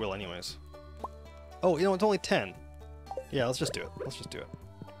 maybe I just will anyways. Oh, you know, it's only 10. Yeah, let's just do it. Let's just do it.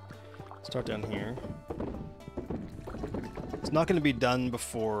 Start down here. It's not going to be done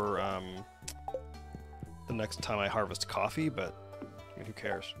before the next time I harvest coffee, but I mean, who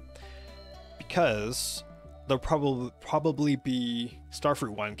cares? Because there'll probably be starfruit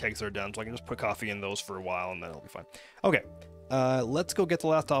wine kegs that are done, so I can just put coffee in those for a while, and then it'll be fine. Okay, let's go get the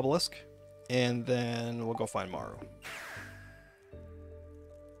last obelisk, and then we'll go find Maru.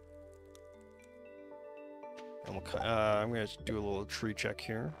 And I'm going to do a little tree check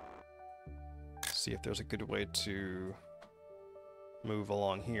here. See if there's a good way to move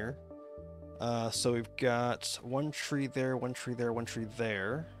along here. So we've got 1 tree there, 1 tree there, 1 tree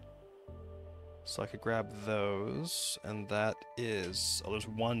there. So I could grab those, and that is... oh, there's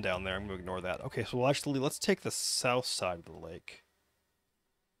 1 down there. I'm going to ignore that. Okay, so let's take the south side of the lake.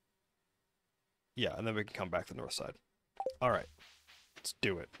 Yeah, and then we can come back to the north side. Alright, let's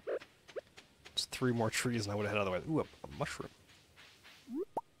do it. It's 3 more trees, and I would have headed other way. Ooh, a mushroom.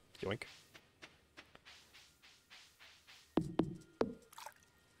 Yoink.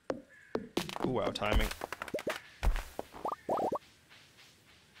 Ooh, wow, timing.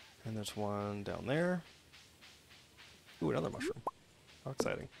 And there's 1 down there. Ooh, another mushroom. How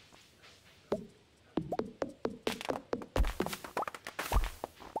exciting.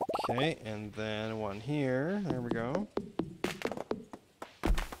 Okay, and then 1 here. There we go.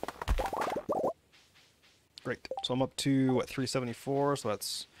 Great. So I'm up to, what, 374, so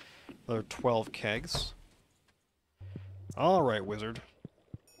that's another 12 kegs. Alright, wizard.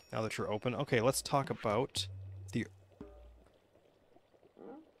 Now that you're open. Okay, let's talk about the...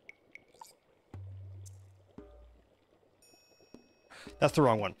 That's the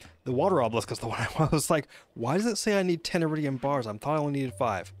wrong one. The water obelisk is the one I was like, why does it say I need 10 iridium bars? I thought I only needed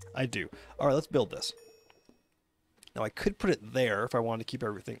 5. I do. Alright, let's build this. Now I could put it there if I wanted to keep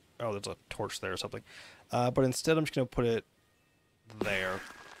everything... oh, there's a torch there or something. But instead I'm just going to put it there.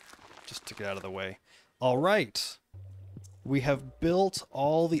 Just to get out of the way. Alright. We have built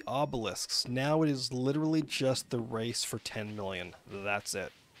all the obelisks. Now it is literally just the race for 10 million. That's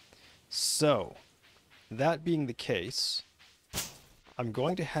it. So, that being the case, I'm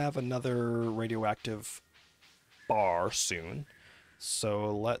going to have another radioactive bar soon.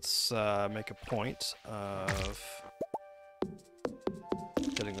 So let's make a point of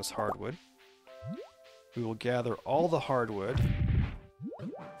getting this hardwood. We will gather all the hardwood.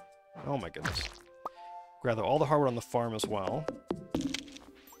 Oh my goodness. Gather all the hardwood on the farm as well.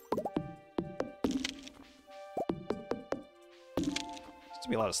 Seems to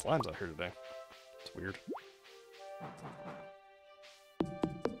be a lot of slimes out here today. It's weird.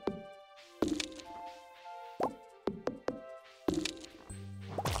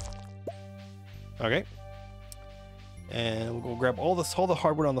 Okay. And we'll go grab all the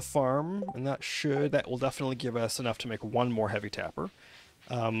hardwood on the farm, and that will definitely give us enough to make 1 more heavy tapper.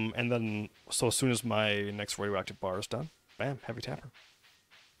 And then, so as soon as my next radioactive bar is done, bam, heavy tapper.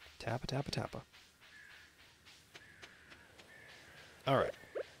 Tappa, tappa, tappa. Alright.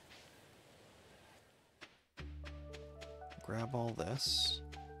 Grab all this.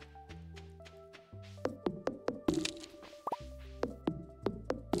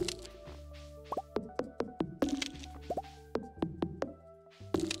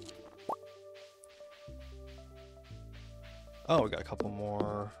 Oh, we got a couple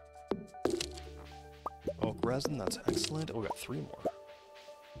more oak resin, that's excellent. Oh, we got 3 more.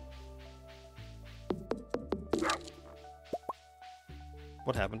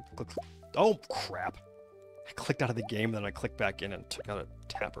 What happened? Oh, crap. I clicked out of the game, then I clicked back in and took out a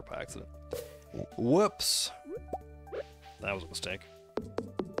tapper by accident. Whoops. That was a mistake.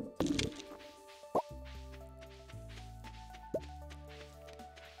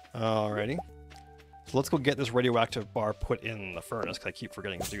 Alrighty. So let's go get this radioactive bar put in the furnace, because I keep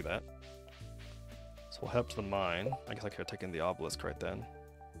forgetting to do that. So we'll head up to the mine. I guess I could have taken the obelisk right then.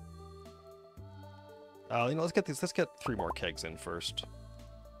 You know, let's get 3 more kegs in first.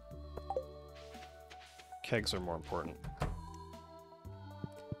 Kegs are more important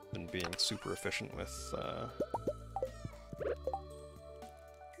than being super efficient with,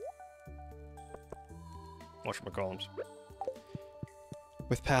 whatchamacallums.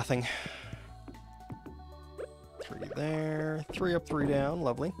 with pathing. 3 there, 3 up, 3 down,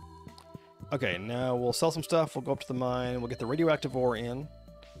 lovely. Okay, now we'll sell some stuff, we'll go up to the mine, we'll get the radioactive ore in,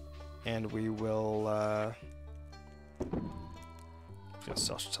 and we will,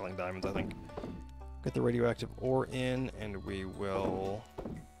 just selling diamonds, I think. Get the radioactive ore in, and we will...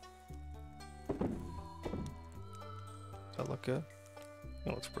 Does that look good? It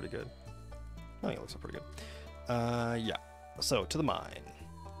looks pretty good. I think it looks pretty good. Yeah. So, to the mine.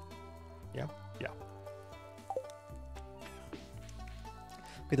 Yeah? Yeah.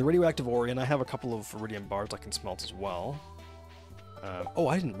 Okay, the radioactive ore in. I have a couple of iridium bars I can smelt as well. Oh,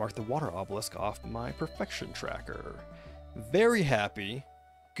 I didn't mark the water obelisk off my perfection tracker. Very happy.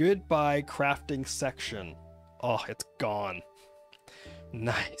 Goodbye, crafting section. Oh, it's gone.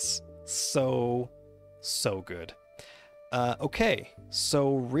 Nice. So good. Okay,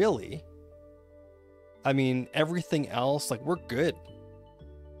 so really, I mean, everything else, like, we're good.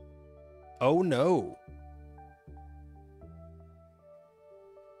 Oh no.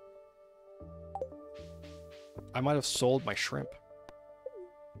 I might have sold my shrimp.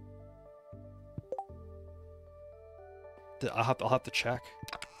 I'll have to check.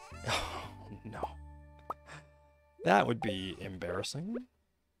 Oh, no. That would be embarrassing.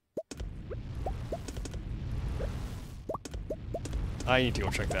 I need to go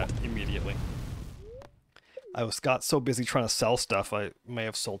check that immediately. Got so busy trying to sell stuff, I may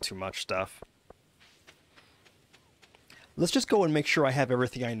have sold too much stuff. Let's just go and make sure I have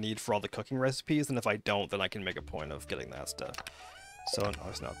everything I need for all the cooking recipes, and if I don't, then I can make a point of getting that stuff. So, no,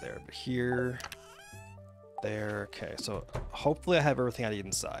 it's not there, but here... There, okay, so hopefully I have everything I need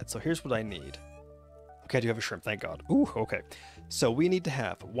inside. So here's what I need. Okay, I do have a shrimp, thank God. Ooh, okay. So we need to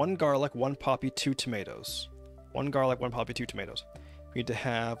have 1 garlic, 1 poppy, 2 tomatoes. 1 garlic, 1 poppy, 2 tomatoes. We need to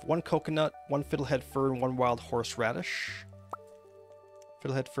have 1 coconut, 1 fiddlehead fern, 1 wild horseradish.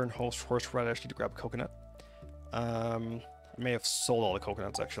 Fiddlehead fern, horseradish, need to grab coconut. I may have sold all the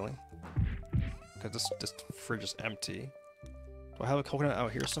coconuts, actually. Because this fridge is empty. Do I have a coconut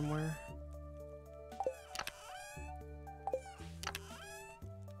out here somewhere?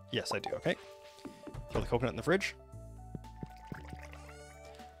 Yes, I do. Okay. Throw the coconut in the fridge.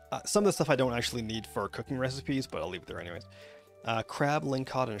 Some of the stuff I don't actually need for cooking recipes, but I'll leave it there anyways. Crab,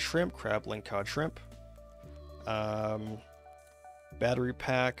 lingcod, and shrimp. Crab, lingcod, shrimp. Battery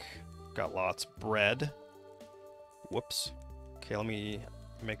pack. Got lots. Bread. Whoops. Okay, let me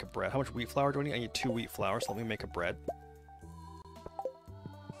make a bread. How much wheat flour do I need? I need 2 wheat flour, so let me make a bread.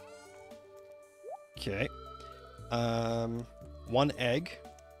 Okay. 1 egg.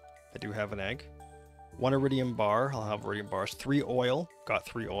 I do have an egg. 1 iridium bar. I'll have iridium bars. 3 oil. Got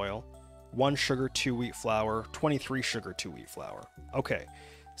 3 oil. 1 sugar, 2 wheat flour. 23 sugar, 2 wheat flour. Okay.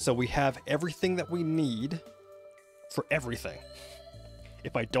 So we have everything that we need for everything.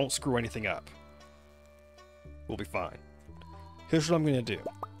 If I don't screw anything up, we'll be fine. Here's what I'm going to do.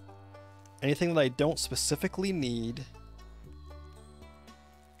 Anything that I don't specifically need...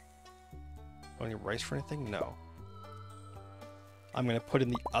 Do I need rice for anything? No. I'm going to put in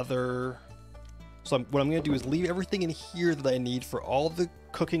the other... So what I'm going to do is leave everything in here that I need for all the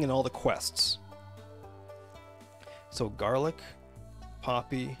cooking and all the quests. So garlic,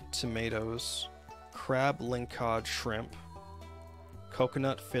 poppy, tomatoes, crab, lingcod, shrimp,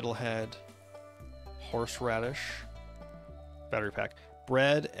 coconut, fiddlehead, horseradish, battery pack,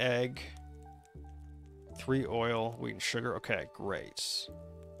 bread, egg, 3 oil, wheat and sugar. Okay, great.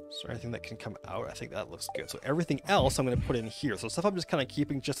 Is there anything that can come out? I think that looks good. So everything else I'm going to put in here. So stuff I'm just kind of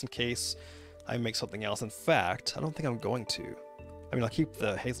keeping just in case I make something else. In fact, I don't think I'm going to. I mean, I'll keep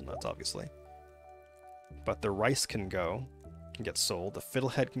the hazelnuts, obviously. But the rice can go, can get sold. The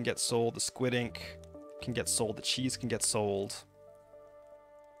fiddlehead can get sold. The squid ink can get sold. The cheese can get sold.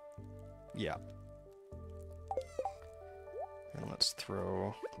 Yeah. And let's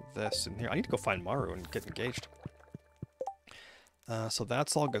throw this in here. I need to go find Maru and get engaged. So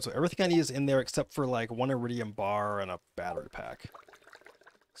that's all good. So everything I need is in there except for like 1 iridium bar and a battery pack.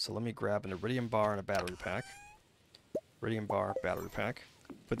 So let me grab an iridium bar and a battery pack. Iridium bar, battery pack.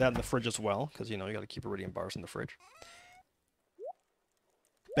 Put that in the fridge as well, because you know you got to keep iridium bars in the fridge.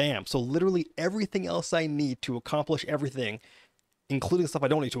 Bam! So literally everything else I need to accomplish everything, including stuff I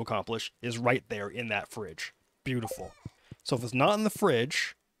don't need to accomplish, is right there in that fridge. Beautiful. So if it's not in the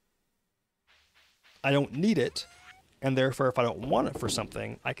fridge, I don't need it. And therefore, if I don't want it for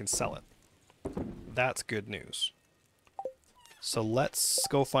something, I can sell it. That's good news. So let's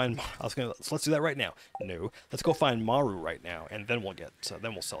go find... so let's do that right now. No. Let's go find Maru right now, and then we'll get...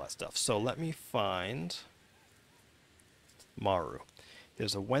 then we'll sell that stuff. So let me find... Maru.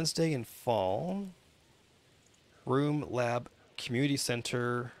 There's a Wednesday in fall. Room, lab, community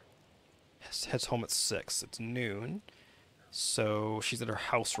center. Heads home at 6. It's noon. So she's at her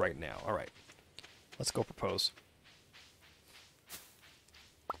house right now. All right. Let's go propose.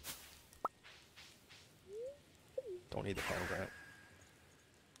 Don't need the pomegranate.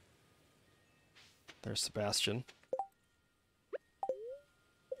 There's Sebastian.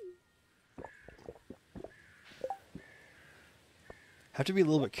 Have to be a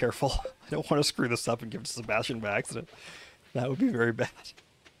little bit careful. I don't want to screw this up and give it to Sebastian by accident. That would be very bad.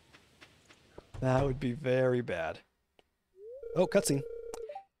 That would be very bad. Oh, cutscene.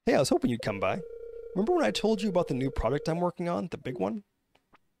 Hey, I was hoping you'd come by. Remember when I told you about the new project I'm working on? The big one?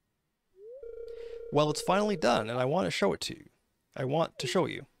 Well, it's finally done, and I want to show it to you. I want to show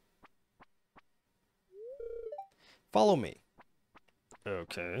you. Follow me.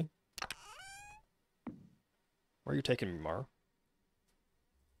 Okay. Where are you taking me, Mar?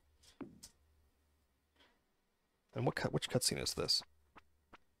 And which cutscene is this?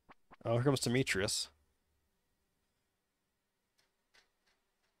 Oh, here comes Demetrius.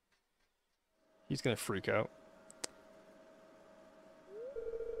 He's gonna freak out.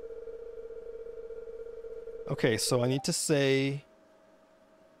 Okay, so I need to say...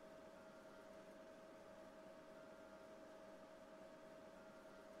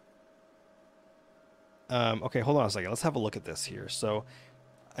 okay, hold on a second. Let's have a look at this here. So,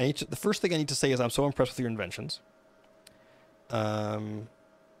 the first thing I need to say is I'm so impressed with your inventions. Marilla's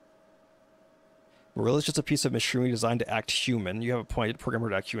just a piece of machinery designed to act human. You have a point. I did program her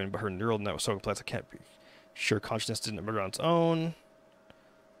to act human, but her neural net was so complex I can't be sure consciousness didn't emerge on its own.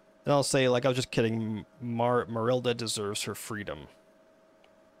 Then I'll say, like, I was just kidding. Marilda deserves her freedom.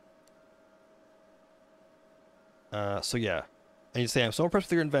 So yeah. I need to say I'm so impressed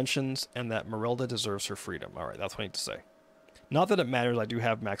with your inventions and that Marilda deserves her freedom. Alright, that's what I need to say. Not that it matters, I do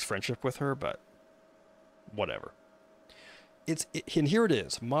have max friendship with her, but whatever. And here it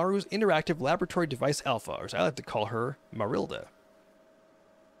is, Maru's Interactive Laboratory Device Alpha, or as I like to call her, Marilda.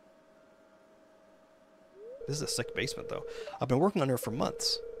 This is a sick basement, though. I've been working on her for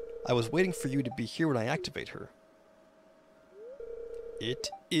months. I was waiting for you to be here when I activate her. It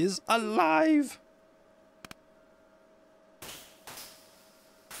is alive!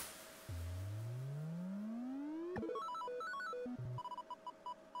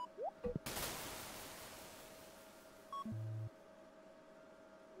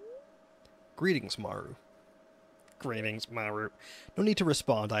 Greetings, Maru. Greetings, Maru. No need to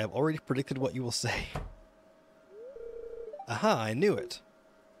respond. I have already predicted what you will say. Aha, I knew it.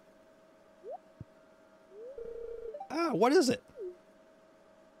 Ah, what is it?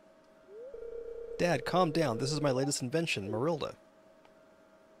 Dad, calm down. This is my latest invention, Marilda.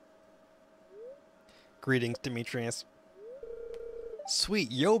 Greetings, Demetrius. Sweet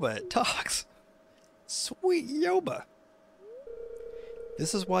Yoba, it talks. Sweet Yoba.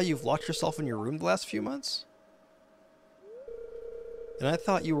 This is why you've locked yourself in your room the last few months? And I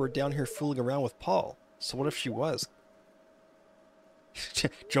thought you were down here fooling around with Paul. So what if she was?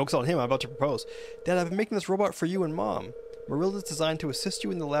 Joke's on him, I'm about to propose. Dad, I've been making this robot for you and Mom. Marilda's designed to assist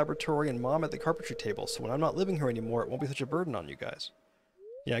you in the laboratory and Mom at the carpentry table, so when I'm not living here anymore, it won't be such a burden on you guys.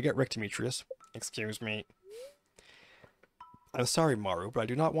 Yeah, I get Rick, Demetrius. Excuse me. I'm sorry, Maru, but I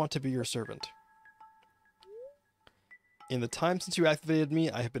do not want to be your servant. In the time since you activated me,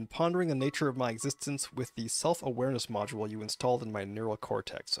 I have been pondering the nature of my existence with the self-awareness module you installed in my neural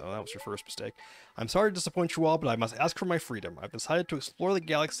cortex. Oh, that was your first mistake. I'm sorry to disappoint you all, but I must ask for my freedom. I've decided to explore the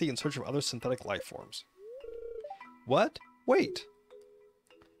galaxy in search of other synthetic life forms. What? Wait.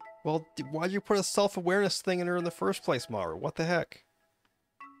 Well, why'd you put a self-awareness thing in her in the first place, Maru? What the heck?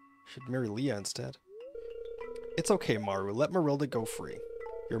 Should marry Leah instead. It's okay, Maru. Let Marilda go free.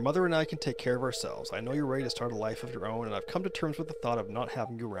 Your mother and I can take care of ourselves. I know you're ready to start a life of your own, and I've come to terms with the thought of not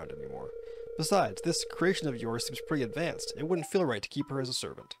having you around anymore. Besides, this creation of yours seems pretty advanced. It wouldn't feel right to keep her as a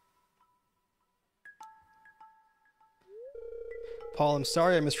servant. Paul, I'm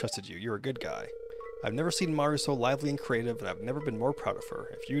sorry I mistrusted you. You're a good guy. I've never seen Maru so lively and creative, and I've never been more proud of her.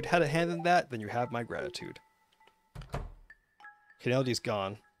 If you'd had a hand in that, then you have my gratitude. Keneldy's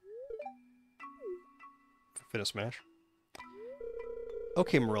gone. Finish smash.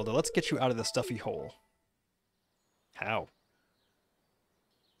 Okay, Marilda, let's get you out of this stuffy hole. How?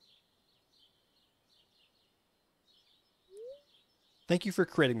 Thank you for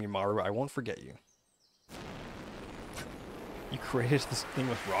creating me, Maru. I won't forget you. You created this thing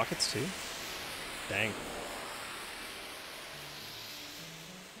with rockets, too? Dang.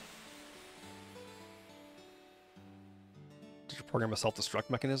 Did you program a self-destruct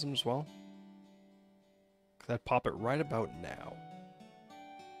mechanism as well? I'd pop it right about now.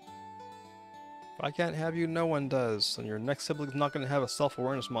 If I can't have you, no one does. And your next sibling's not going to have a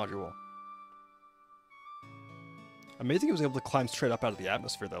self-awareness module. Amazing he was able to climb straight up out of the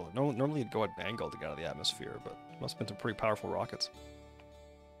atmosphere, though. Normally you'd go at an angle to get out of the atmosphere, but it must have been some pretty powerful rockets.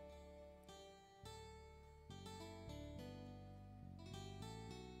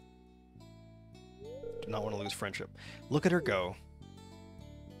 Do not want to lose friendship. Look at her go.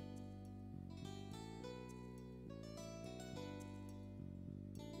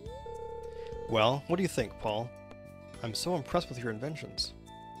 Well, what do you think, Paul? I'm so impressed with your inventions.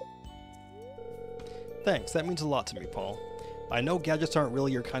 Thanks, that means a lot to me, Paul. I know gadgets aren't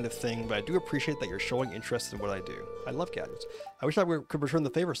really your kind of thing, but I do appreciate that you're showing interest in what I do. I love gadgets. I wish I could return the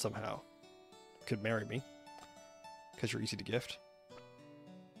favor somehow. Could marry me. Because you're easy to gift.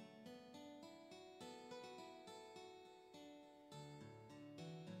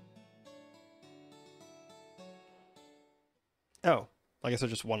 Oh, I guess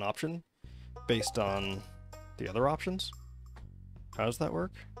there's just one option based on the other options? How does that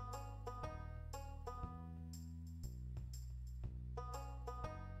work?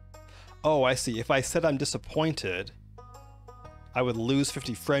 Oh, I see. If I said I'm disappointed, I would lose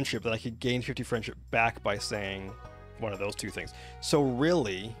 50 friendship, but I could gain 50 friendship back by saying one of those two things. So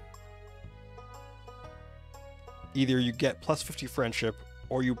really, either you get plus 50 friendship,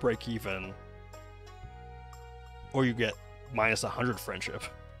 or you break even, or you get minus 100 friendship.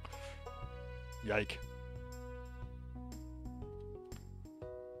 Yike.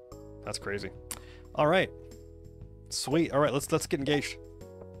 That's crazy. All right. Sweet. All right, let's get engaged.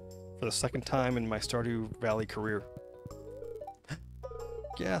 For the second time in my Stardew Valley career.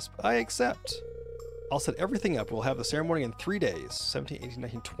 Gasp. I accept. I'll set everything up. We'll have the ceremony in 3 days. 17, 18,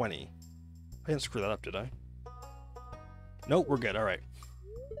 19, 20. I didn't screw that up, did I? Nope, we're good. All right.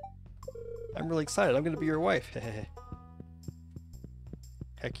 I'm really excited. I'm going to be your wife.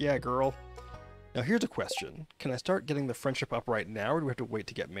 Heck yeah, girl. Now here's a question. Can I start getting the friendship up right now, or do we have to wait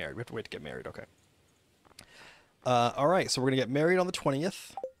to get married? We have to wait to get married. Okay. All right, so we're going to get married on the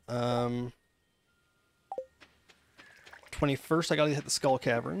 20th. 21st, I gotta hit the Skull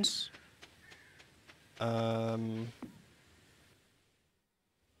Caverns. Oh.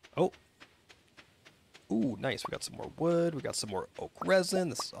 Ooh, nice. We got some more wood. We got some more oak resin.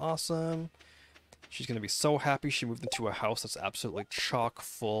 This is awesome. She's gonna be so happy she moved into a house that's absolutely chock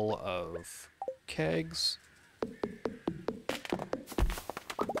full of kegs.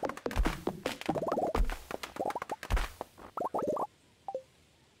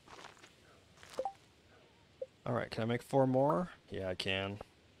 Alright, can I make 4 more? Yeah, I can.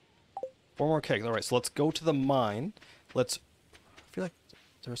 4 more kegs. Alright, so let's go to the mine. I feel like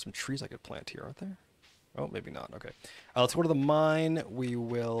there are some trees I could plant here, aren't there? Oh, maybe not. Okay. Let's go to the mine. We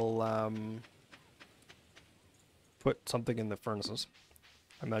will put something in the furnaces.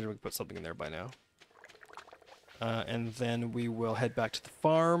 I imagine we can put something in there by now. And then we will head back to the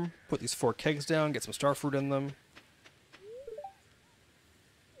farm, put these 4 kegs down, get some starfruit in them.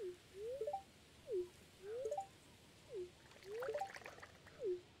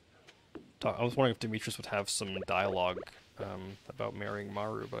 I was wondering if Demetrius would have some dialogue about marrying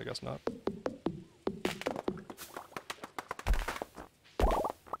Maru, but I guess not.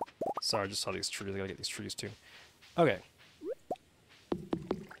 Sorry, I just saw these trees. I gotta get these trees too. Okay.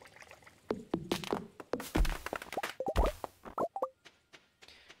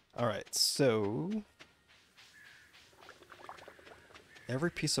 Alright, so...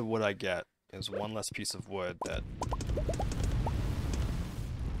 every piece of wood I get is one less piece of wood that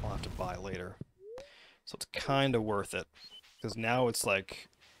I'll have to buy later. So it's kind of worth it. Because now it's like...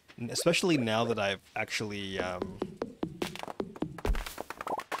 especially now that I've actually... now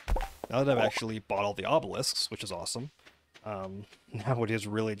that I've actually bought all the obelisks, which is awesome. Now it is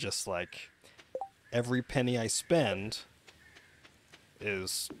really just like... every penny I spend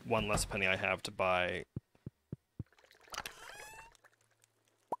is one less penny I have to buy...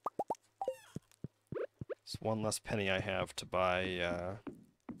 it's one less penny I have to buy,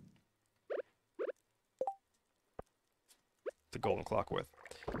 the golden clock with.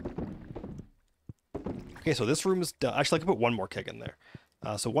 Okay, so this room is done. Actually, I can put one more keg in there.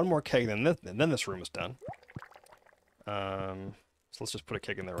 So one more keg, and then this room is done. So let's just put a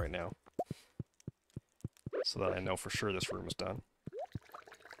keg in there right now. So that I know for sure this room is done.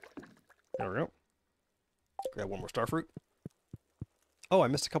 There we go. Grab one more starfruit. Oh, I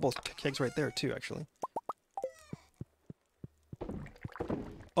missed a couple of kegs right there too, actually.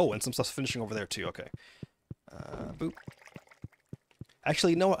 Oh, and some stuff's finishing over there too, okay. Boop.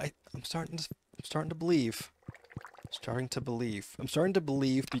 Actually, no, I'm starting to believe. I'm starting to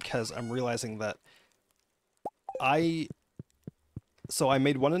believe because I'm realizing that so I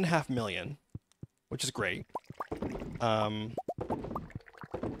made 1.5 million, which is great. But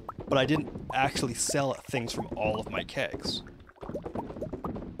I didn't actually sell things from all of my kegs.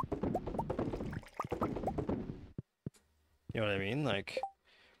 You know what I mean? Like,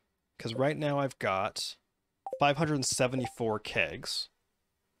 because right now I've got 574 kegs.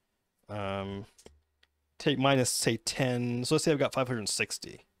 Take minus, say, 10. So let's say I've got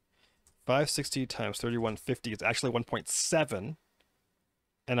 560. 560 times 3150 is actually 1.7.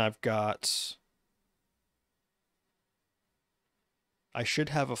 And I've got... I should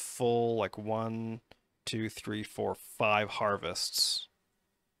have a full, like, 1, 2, 3, 4, 5 harvests.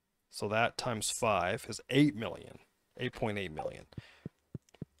 So that times 5 is 8 million. 8.8 million.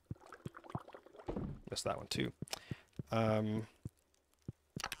 Missed that one too.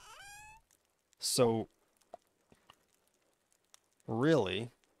 So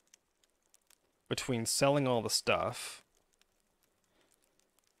really, between selling all the stuff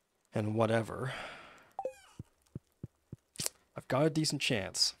and whatever, I've got a decent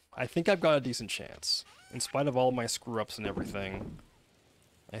chance. I think I've got a decent chance. In spite of all my screw-ups and everything,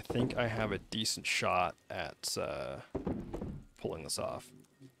 I think I have a decent shot at pulling this off.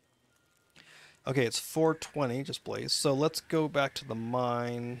 Okay, it's 4:20, just blaze. So let's go back to the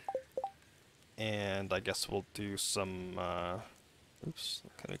mine, and I guess we'll do some... oops,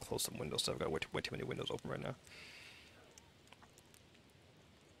 kind of close some windows, so I've got way too many windows open right now.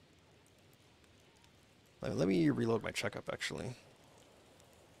 Let me reload my checkup, actually.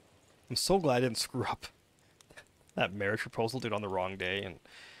 I'm so glad I didn't screw up that marriage proposal, dude, on the wrong day. And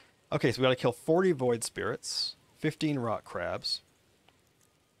okay, so we gotta kill 40 void spirits, 15 rock crabs.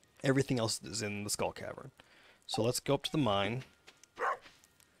 Everything else is in the skull cavern. So let's go up to the mine.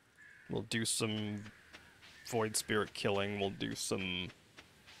 We'll do some void spirit killing. We'll do some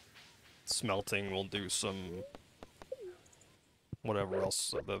smelting. We'll do some whatever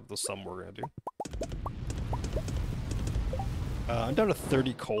else the sum we're gonna do. I'm down to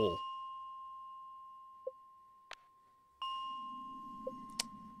 30 coal.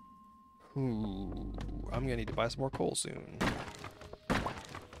 Ooh, I'm gonna need to buy some more coal soon.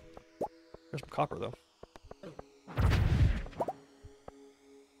 There's some copper, though.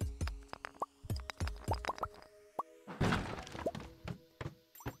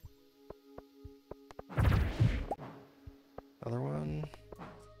 Another one.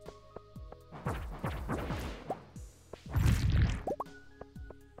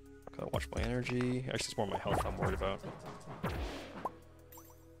 Gotta watch my energy. Actually, it's more my health I'm worried about.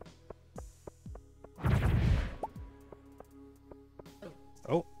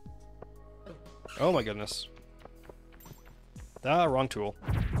 Oh. Oh my goodness. Ah, wrong tool.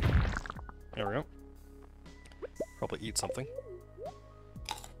 There we go. Probably eat something.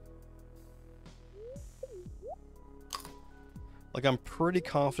 Like, I'm pretty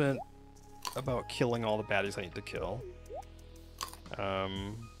confident about killing all the baddies I need to kill.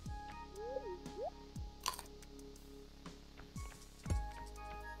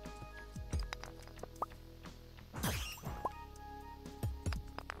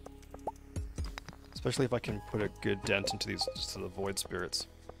 Especially if I can put a good dent into these, just to the void spirits.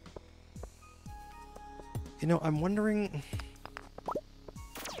 You know, I'm wondering...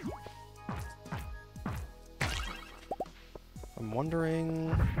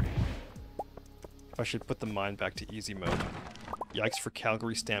 if I should put the mine back to easy mode. Yikes for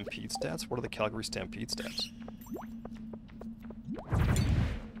Calgary Stampede stats? What are the Calgary Stampede stats?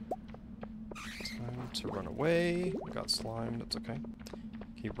 Time to run away. I got slimed, that's okay.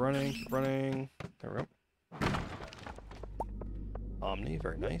 Keep running, keep running. There we go. Omni,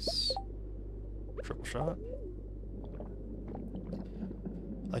 very nice. Triple shot.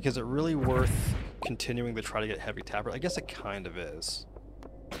 Like, is it really worth continuing to try to get heavy tapper? I guess it kind of is.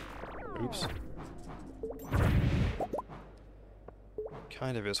 Oops.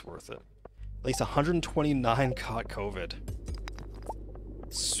 Kind of is worth it. At least 129 caught COVID.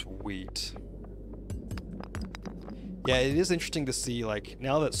 Sweet. Yeah, it is interesting to see, like,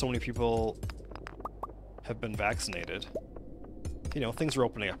 now that so many people have been vaccinated, you know, things are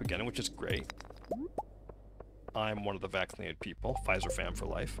opening up again, which is great. I'm one of the vaccinated people. Pfizer fam for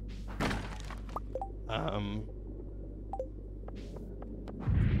life.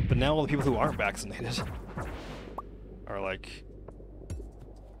 But now all the people who aren't vaccinated are, like,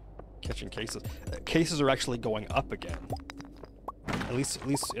 catching cases. Cases are actually going up again. At least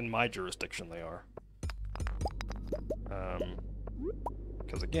in my jurisdiction they are.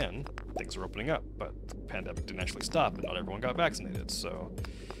 Because again, things are opening up, but the pandemic didn't actually stop and not everyone got vaccinated, so...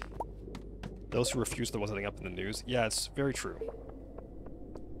 Those who refuse the ones ending up in the news. Yeah, it's very true.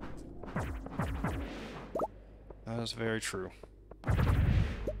 That is very true.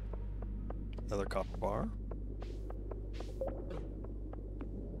 Another copper bar.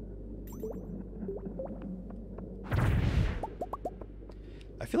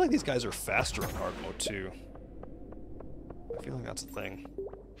 I feel like these guys are faster in hard mode too. I feel like that's a thing.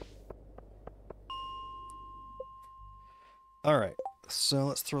 Alright, so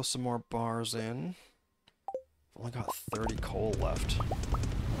let's throw some more bars in. I've only got 30 coal left.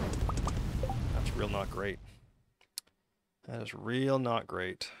 That's real not great. That is real not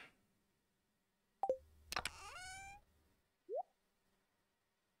great.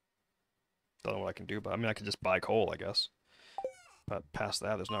 Don't know what I can do, but I mean I can just buy coal, I guess. But past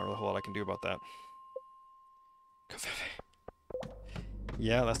that, there's not really a whole lot I can do about that.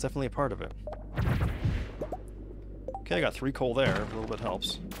 Yeah, that's definitely a part of it. Okay, I got 3 coal there. A little bit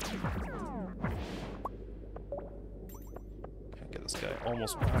helps. Can't get this guy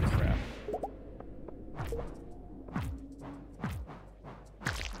almost... Ah, crap.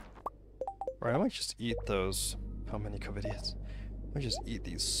 Right, I might just eat those... How many covidians? I might just eat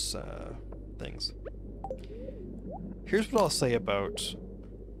these things. Here's what I'll say about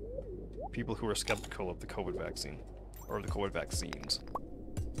people who are skeptical of the COVID vaccine. Or the COVID vaccines.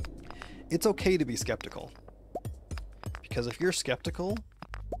 It's okay to be skeptical. Because if you're skeptical,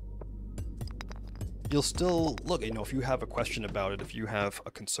 you'll still look, you know, if you have a question about it, if you have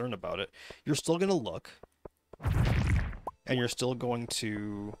a concern about it, you're still going to look, and you're still going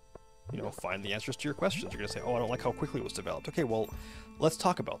to, you know, find the answers to your questions. You're going to say, oh, I don't like how quickly it was developed. Okay, well, let's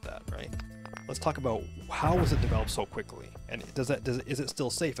talk about that, right? Let's talk about how was it developed so quickly, and is it still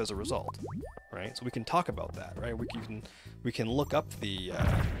safe as a result, right? So we can talk about that, right? We can look up the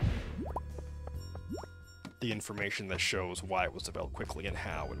information that shows why it was developed quickly and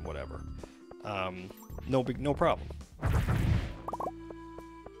how and whatever. No problem.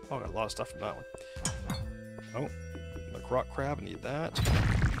 Oh, I got a lot of stuff from that one. Oh, the rock crab, I need that.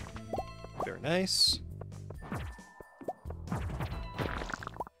 Very nice.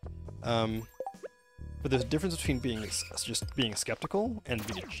 But there's a difference between just being skeptical and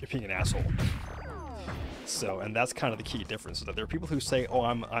being an asshole. So, and that's kind of the key difference, is that there are people who say, oh,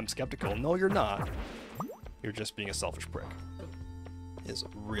 I'm skeptical. No, you're not. You're just being a selfish prick. Is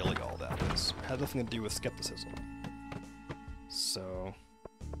really all that is. It has nothing to do with skepticism. So...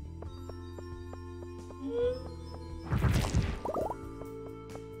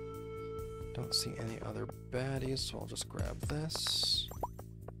 Don't see any other baddies, so I'll just grab this.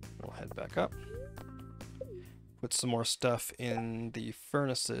 We'll head back up. Put some more stuff in the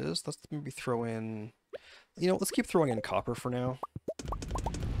furnaces. Let's maybe throw in... You know, let's keep throwing in copper for now.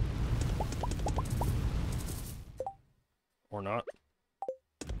 Or not.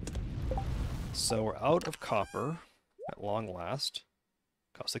 So we're out of copper at long last.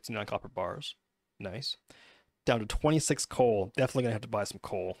 Got 69 copper bars. Nice. Down to 26 coal. Definitely gonna have to buy some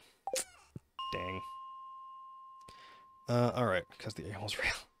coal. Dang. Alright, because the a-hole's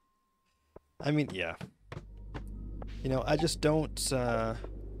real. I mean, yeah. You know, I just don't, you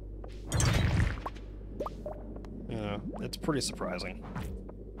know, it's pretty surprising.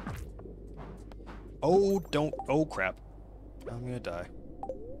 Oh, don't, oh crap. I'm gonna die.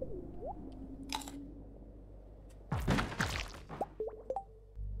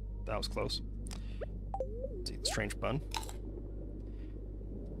 That was close. Let's eat the strange bun.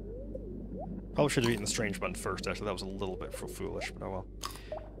 Probably should have eaten the strange bun first, actually. That was a little bit foolish, but oh well.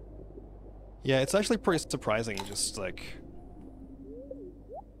 Yeah, it's actually pretty surprising, just like...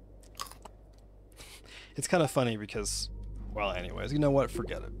 It's kind of funny because... Well, anyways, you know what?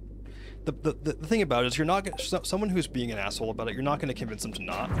 Forget it. The thing about it is you're not gonna... Someone who's being an asshole about it, you're not going to convince them to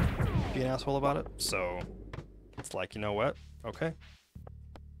not be an asshole about it. So, it's like, you know what? Okay.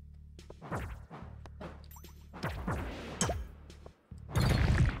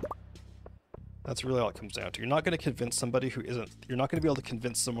 That's really all it comes down to. You're not going to convince somebody who isn't... You're not going to be able to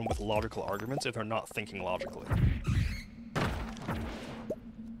convince someone with logical arguments if they're not thinking logically.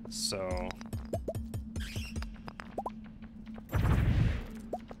 So...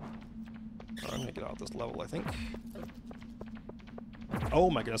 I'm going to get out of this level, I think. Oh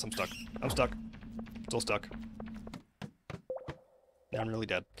my goodness, I'm stuck. I'm stuck. Still stuck. Now I'm really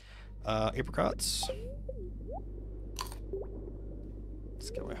dead. Apricots. Let's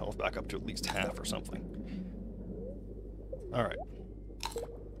get my health back up to at least half or something. Alright.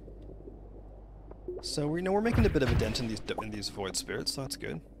 So we know we're making a bit of a dent in these void spirits, so that's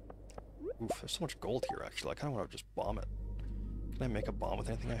good. Oof, there's so much gold here actually. I kinda wanna just bomb it. Can I make a bomb with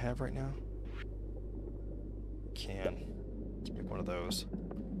anything I have right now? Can. Let's make one of those.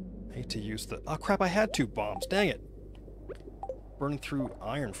 I hate to use the... Oh crap, I had 2 bombs, dang it! Burning through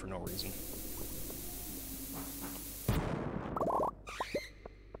iron for no reason.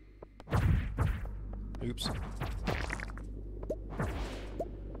 Oops.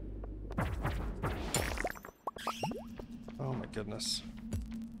 Oh my goodness.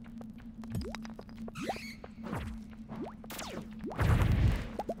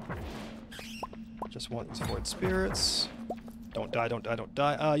 Just want these void spirits. Don't die, don't die, don't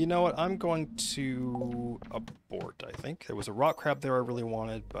die. You know what? I'm going to abort, I think. There was a rock crab there I really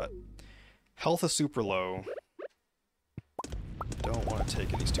wanted, but health is super low. Don't want to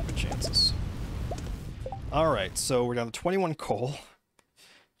take any stupid chances. Alright, so we're down to 21 coal.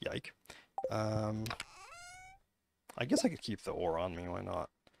 Yike. I guess I could keep the ore on me, why not?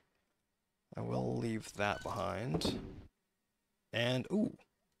 I will leave that behind. And, ooh.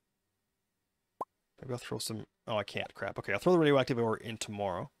 Maybe I'll throw some... Oh, I can't. Crap. Okay, I'll throw the radioactive ore in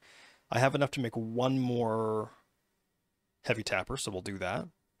tomorrow. I have enough to make one more heavy tapper, so we'll do that.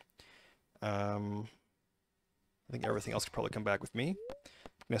 I think everything else could probably come back with me.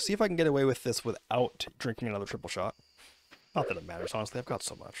 I'm going to see if I can get away with this without drinking another triple shot. Not that it matters, honestly. I've got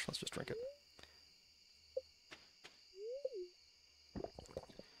so much. Let's just drink it.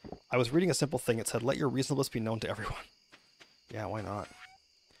 I was reading a simple thing. It said, let your reasonableness be known to everyone. Yeah, why not?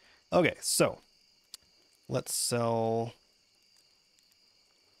 Okay, so... let's sell...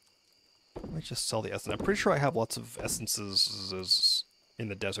 Let me just sell the essence. I'm pretty sure I have lots of essences in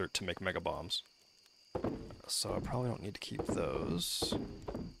the desert to make mega bombs. So I probably don't need to keep those.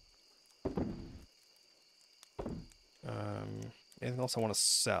 Anything else I want to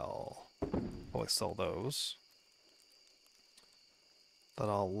sell? Probably sell those. That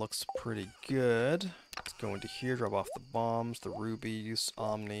all looks pretty good. Let's go into here, drop off the bombs, the rubies,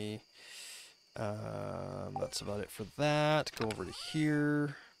 Omni. That's about it for that. Go over to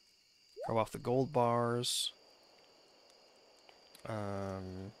here. Drop off the gold bars.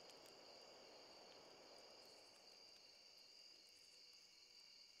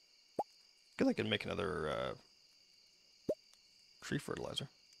 Good, I can make another tree fertilizer.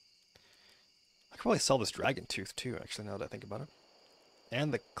 I could probably sell this dragon tooth too, actually, now that I think about it.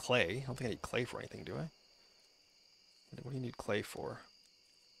 And the clay. I don't think I need clay for anything, do I? What do you need clay for?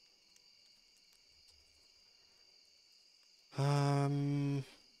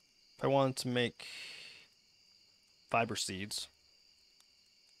 If I wanted to make fiber seeds,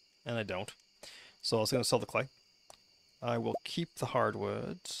 and I don't, so I was going to sell the clay. I will keep the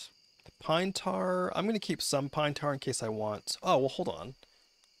hardwood. The pine tar, I'm going to keep some pine tar in case I want... Oh, well, hold on.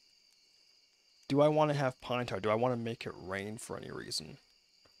 Do I want to have pine tar? Do I want to make it rain for any reason?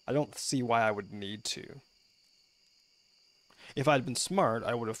 I don't see why I would need to. If I'd been smart,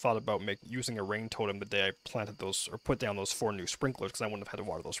 I would have thought about using a rain totem the day I planted those, or put down those 4 new sprinklers, because I wouldn't have had to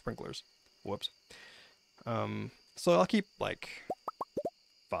water those sprinklers. Whoops. So I'll keep, like,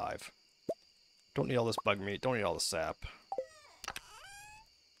 5. Don't need all this bug meat, don't need all the sap.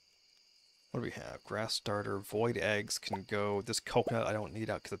 What do we have? Grass starter, void eggs can go. This coconut I don't need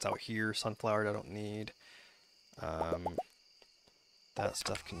out because it's out here. Sunflower I don't need. That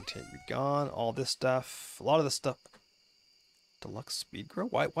stuff can be gone. All this stuff, a lot of this stuff. Deluxe speed grow?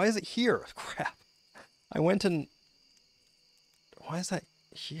 Why is it here? Crap. I went and... Why is that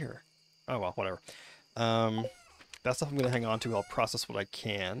here? Oh well, whatever. That stuff I'm going to hang on to. I'll process what I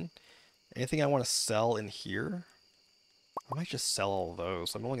can. Anything I want to sell in here? I might just sell all of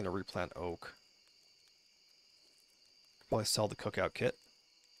those. I'm only going to replant oak. Probably sell the cookout kit.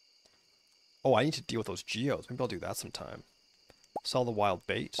 Oh, I need to deal with those geodes. Maybe I'll do that sometime. Sell the wild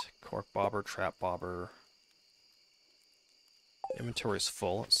bait. Cork bobber, trap bobber. Inventory is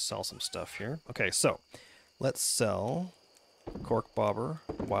full. Let's sell some stuff here. Okay, so let's sell cork bobber,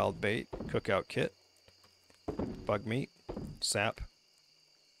 wild bait, cookout kit, bug meat, sap,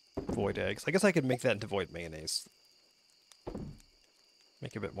 void eggs. I guess I could make that into void mayonnaise.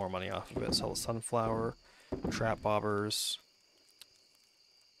 Make a bit more money off of it. Sell the sunflower, trap bobbers,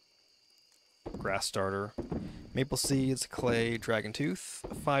 grass starter, maple seeds, clay, dragon tooth,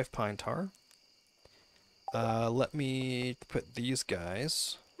 5 pine tar. Let me put these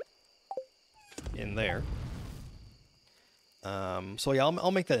guys in there. So yeah, I'll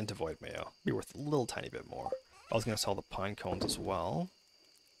make that into void mayo. Be worth a little tiny bit more. I was going to sell the pine cones as well.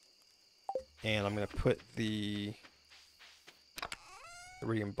 And I'm going to put the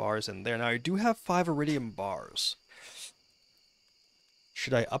iridium bars in there. Now I do have 5 iridium bars.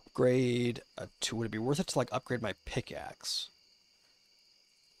 Should I upgrade would it be worth it to like upgrade my pickaxe?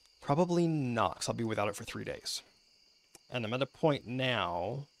 Probably not, because I'll be without it for 3 days. And I'm at a point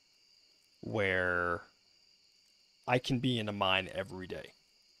now where I can be in a mine every day.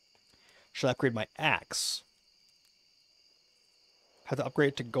 Should I upgrade my axe? Have to upgrade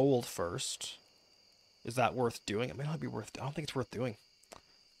it to gold first. Is that worth doing? It may not be worth... I don't think it's worth doing.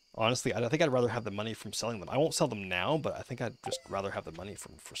 Honestly, I think I'd rather have the money from selling them. I won't sell them now, but I think I'd just rather have the money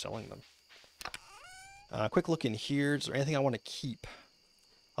for selling them. Quick look in here. Is there anything I want to keep?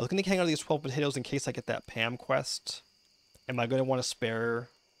 I was going to hang out these 12 potatoes in case I get that Pam quest. Am I going to want to spare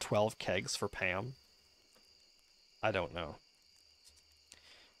 12 kegs for Pam? I don't know.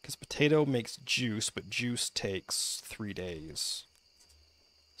 Because potato makes juice, but juice takes 3 days.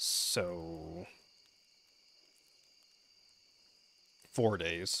 So 4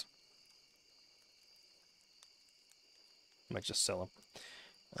 days. Might just sell them.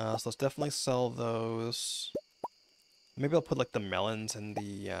 So let's definitely sell those. Maybe I'll put like the melons and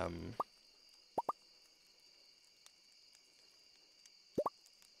the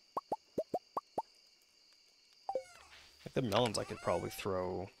like the melons I could probably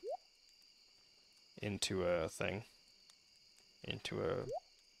throw into a thing. Into a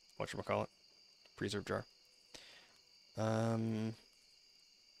whatchamacallit? Preserve jar. I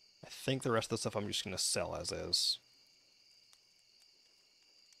think the rest of the stuff I'm just gonna sell as is.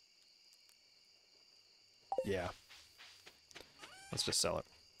 Yeah. Let's just sell it.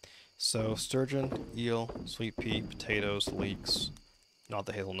 So, sturgeon, eel, sweet pea, potatoes, leeks, not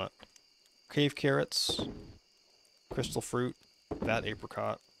the hazelnut, cave carrots, crystal fruit, that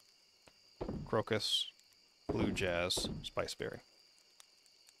apricot, crocus, blue jazz, spiceberry.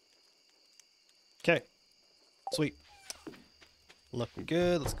 Okay. Sweet. Looking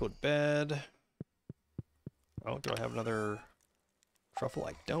good. Let's go to bed. Oh, do I have another truffle?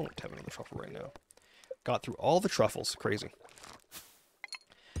 I don't have another truffle right now. Got through all the truffles. Crazy.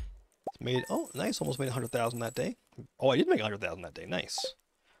 Made, oh, nice, almost made 100,000 that day. Oh, I did make 100,000 that day, nice.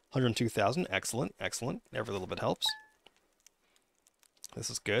 102,000, excellent, excellent. Every little bit helps.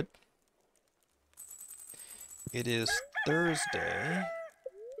 This is good. It is Thursday.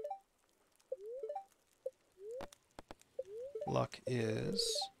 Luck is...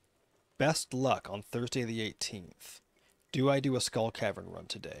 Best luck on Thursday the 18th. Do I do a Skull Cavern run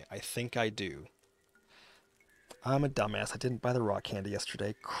today? I think I do. I'm a dumbass. I didn't buy the rock candy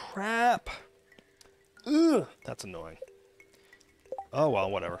yesterday. Crap! Ugh! That's annoying. Oh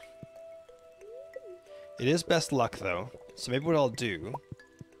well, whatever. It is best luck, though. So maybe what I'll do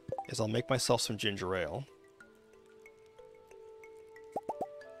is I'll make myself some ginger ale.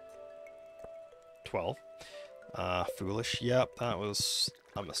 12. Foolish. Yep, that was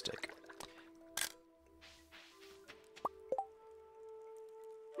a mistake.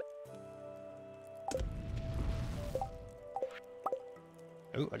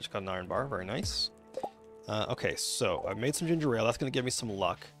 Oh, I just got an iron bar. Very nice. Okay, so I've made some ginger ale. That's going to give me some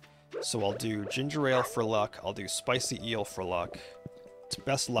luck. So I'll do ginger ale for luck. I'll do spicy eel for luck. It's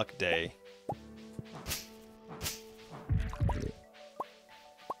best luck day.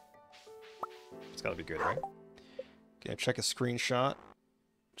 It's got to be good, right? Okay, check a screenshot.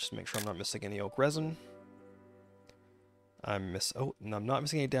 Just make sure I'm not missing any oak resin. Oh, no, I'm not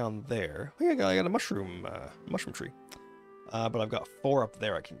missing any down there. Oh, yeah, I got a mushroom tree. But I've got 4 up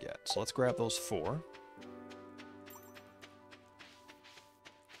there I can get. So let's grab those 4.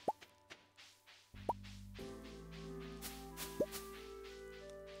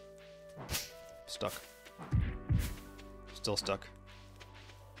 Stuck. Still stuck.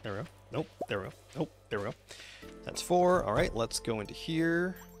 There we go. Nope. There we go. Nope. There we go. That's 4. All right, let's go into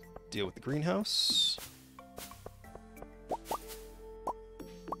here. Deal with the greenhouse.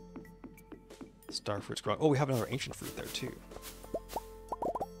 Starfruit's growing. Oh, we have another ancient fruit there, too.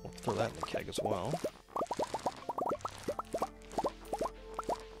 We'll throw that in the keg as well.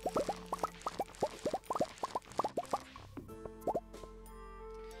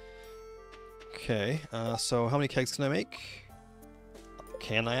 Okay, so how many kegs can I make?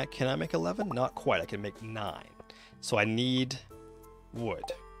 Can I make 11? Not quite. I can make 9. So I need wood.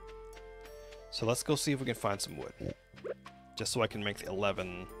 So let's go see if we can find some wood. Just so I can make the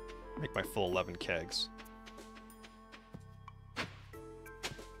 11, make my full 11 kegs.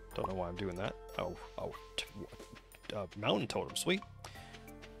 Don't know why I'm doing that. Mountain totem, sweet.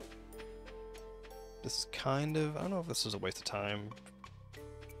 This is kind of, I don't know if this is a waste of time.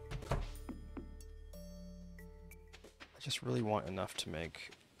 I just really want enough to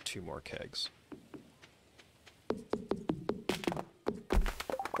make 2 more kegs.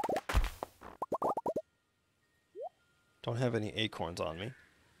 Don't have any acorns on me.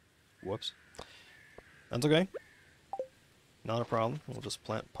 Whoops. That's okay. Not a problem. We'll just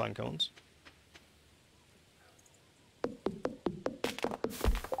plant pine cones.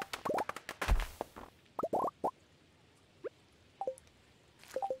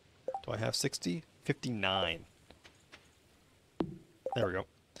 Do I have 60? 59. There we go.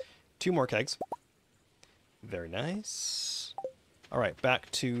 2 more kegs. Very nice. Alright, back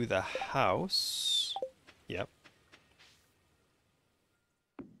to the house. Yep.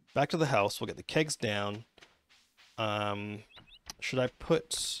 Back to the house. We'll get the kegs down. Should I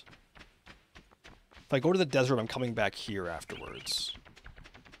put... If I go to the desert, I'm coming back here afterwards.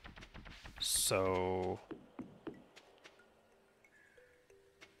 So...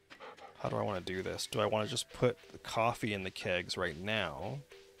 How do I want to do this? Do I want to just put the coffee in the kegs right now?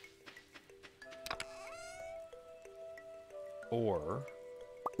 Or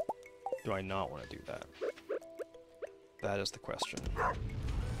do I not want to do that? That is the question.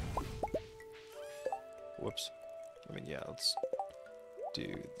 Whoops. I mean, yeah, let's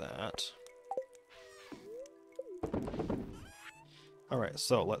do that. Alright,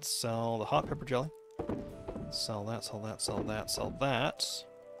 so let's sell the hot pepper jelly. Sell that, sell that, sell that, sell that.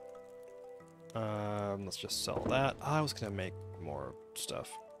 Let's just sell that. I was gonna make more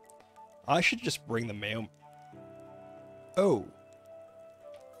stuff. I should just bring the mayo... Oh!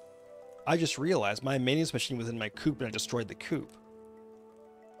 I just realized my mayonnaise machine was in my coop and I destroyed the coop.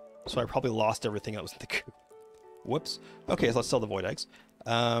 So I probably lost everything that was in the coop. Whoops. Okay, so let's sell the void eggs.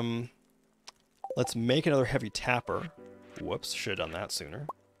 Let's make another heavy tapper. Whoops, should have done that sooner.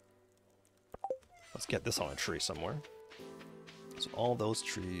 Let's get this on a tree somewhere. So all those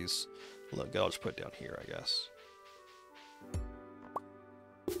trees... Look, I'll just put it down here, I guess.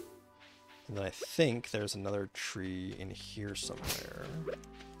 And then I think there's another tree in here somewhere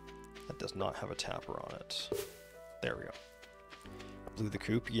that does not have a tapper on it. There we go. Blew the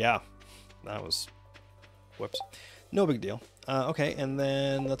coop. Yeah, that was... Whoops. No big deal. Okay, and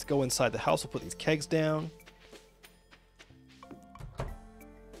then let's go inside the house. We'll put these kegs down.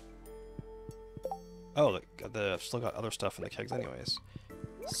 Oh, I've still got other stuff in the kegs anyways.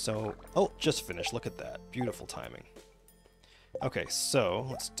 So, oh, just finished. Look at that. Beautiful timing. Okay, so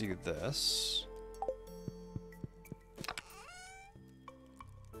let's do this.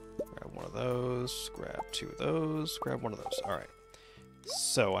 Grab one of those, grab two of those, grab one of those. All right.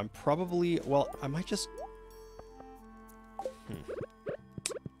 So I'm probably, well, I might just...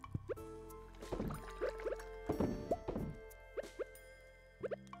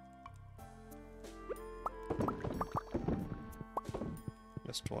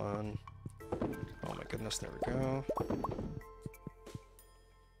 Missed one. Oh my goodness, there we go.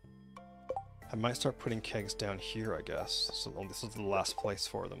 I might start putting kegs down here, I guess. So this is the last place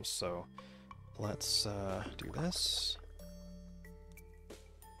for them, so let's do this.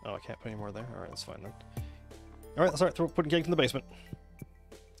 Oh, I can't put any more there? Alright, that's fine then. Alright, let's start putting kegs in the basement.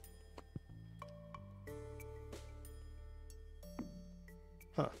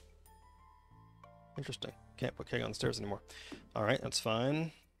 Huh. Interesting. Can't put keg on the stairs anymore. Alright, that's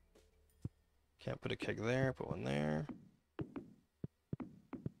fine. Can't put a keg there, put one there.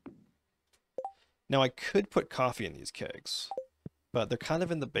 Now I could put coffee in these kegs, but they're kind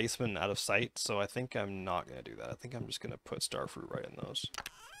of in the basement and out of sight, so I think I'm not going to do that. I think I'm just going to put starfruit right in those.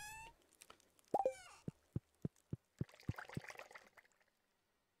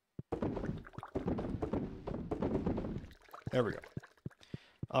 There we go.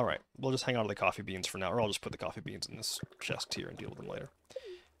 Alright, we'll just hang on to the coffee beans for now, or I'll just put the coffee beans in this chest here and deal with them later.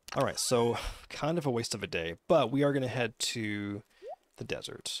 Alright, so kind of a waste of a day, but we are going to head to the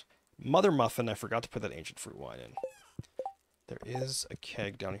desert. Mother Muffin, I forgot to put that ancient fruit wine in. There is a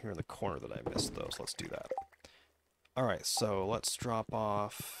keg down here in the corner that I missed, though, so let's do that. Alright, so let's drop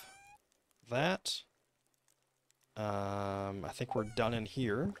off that. I think we're done in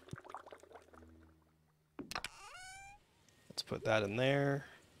here. Let's put that in there.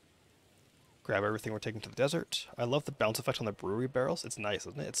 Grab everything we're taking to the desert. I love the bounce effect on the brewery barrels. It's nice,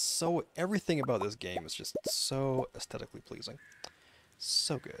 isn't it? It's so... Everything about this game is just so aesthetically pleasing.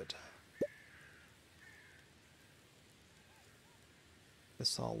 So good.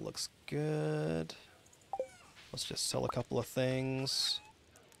 This all looks good. Let's just sell a couple of things.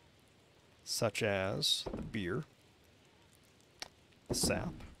 Such as the beer. The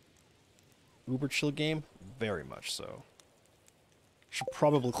sap. Uber chill game? Very much so. Should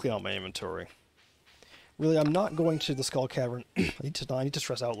probably clean out my inventory. Really, I'm not going to the Skull Cavern. I need to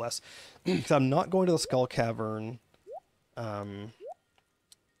stress out less. Because I'm not going to the Skull Cavern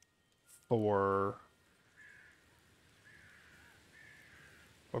for...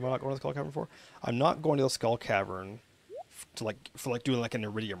 What am I not going to the Skull Cavern for? I'm not going to the Skull Cavern for doing like an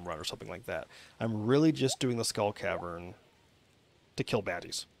Iridium run or something like that. I'm really just doing the Skull Cavern to kill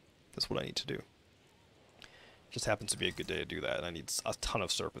baddies. That's what I need to do. Just happens to be a good day to do that, and I need a ton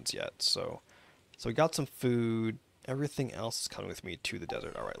of serpents yet. So we got some food. Everything else is coming with me to the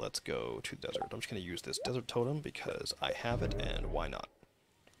desert. All right, let's go to the desert. I'm just going to use this desert totem because I have it, and why not?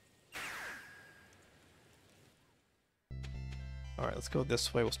 Alright, let's go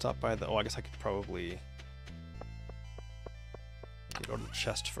this way. We'll stop by the... Oh, I guess I could probably... go to the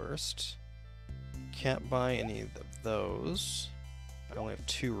chest first. Can't buy any of those. I only have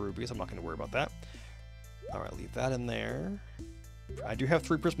 2 rubies. I'm not going to worry about that. Alright, leave that in there. I do have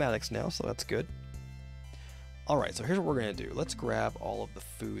 3 prismatics now, so that's good. Alright, so here's what we're going to do. Let's grab all of the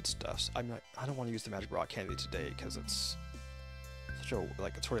food stuffs. I don't want to use the magic rock candy today because it's such a...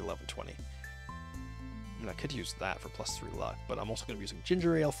 like, it's already 11:20. I mean, I could use that for +3 luck, but I'm also going to be using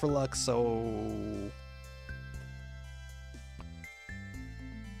ginger ale for luck, so...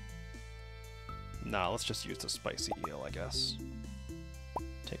 Nah, let's just use the spicy eel, I guess.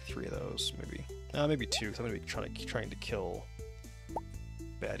 Take 3 of those, maybe. Maybe 2, because I'm going to be trying to kill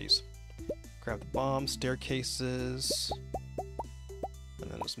baddies. Grab the bombs, staircases,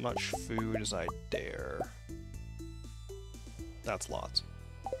 and then as much food as I dare. That's lots.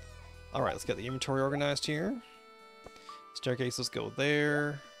 Alright, let's get the inventory organized here. Staircases go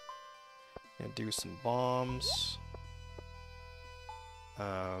there. And do some bombs.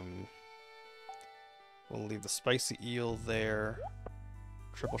 We'll leave the spicy eel there.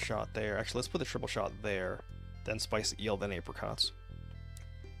 Triple shot there. Actually, let's put the triple shot there. Then spicy eel, then apricots.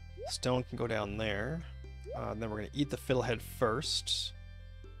 Stone can go down there. Then we're going to eat the fiddlehead first.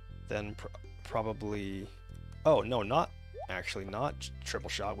 Then probably... Oh, no, not... Actually, not triple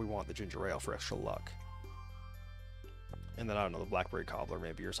shot. We want the ginger ale for extra luck. And then, I don't know, the blackberry cobbler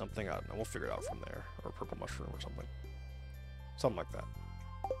maybe or something. I don't know. We'll figure it out from there. Or purple mushroom or something. Something like that.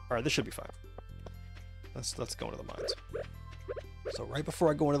 Alright, this should be fine. Let's go into the mines. So right before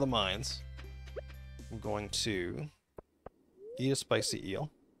I go into the mines, I'm going to eat a spicy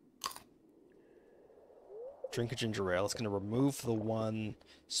eel. Drink a ginger ale. It's going to remove the 1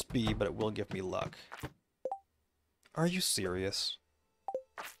 speed, but it will give me luck. Are you serious?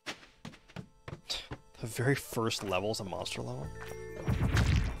 The very first level is a monster level?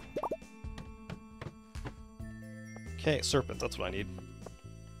 Okay, serpents, that's what I need.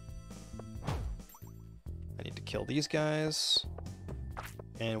 I need to kill these guys.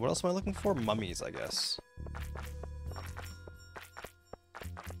 And what else am I looking for? Mummies, I guess.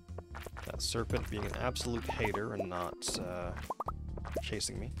 That serpent being an absolute hater and not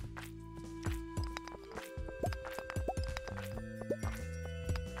chasing me.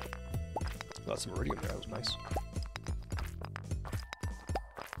 Got some iridium there, that was nice.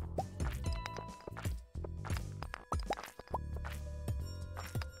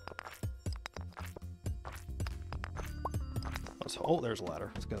 Oh, there's a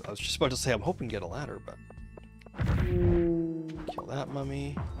ladder. I was just about to say I'm hoping to get a ladder, but... Kill that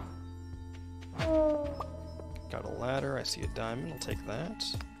mummy. Got a ladder. I see a diamond. I'll take that.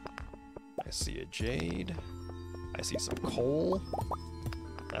 I see a jade. I see some coal.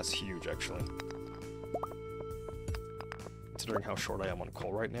 That's huge, actually. Considering how short I am on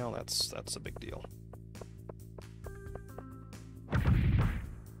coal right now, that's a big deal.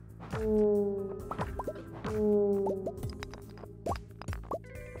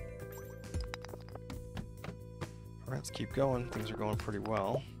 Alright, let's keep going. Things are going pretty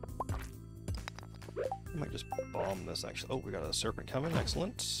well. I might just bomb this, actually. Oh, we got a serpent coming.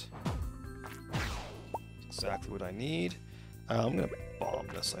 Excellent. That's exactly what I need. I'm gonna bomb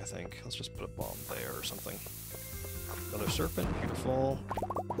this, I think. Let's just put a bomb there or something. Another serpent, beautiful.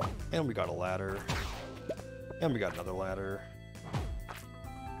 And we got a ladder. And we got another ladder.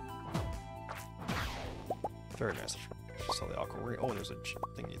 Very nice. Just saw the aquamarine. Oh, and there's a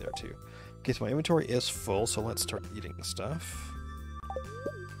thingy there too. Okay, so my inventory is full, so let's start eating stuff.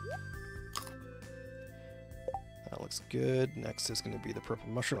 That looks good. Next is going to be the purple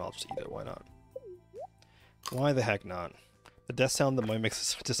mushroom. I'll just eat it. Why not? Why the heck not? The death sound that might make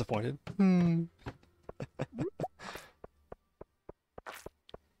us disappointed. I'm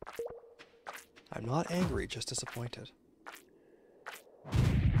not angry, just disappointed.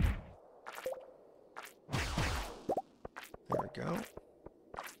 There we go.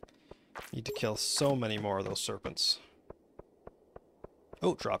 Need to kill so many more of those serpents.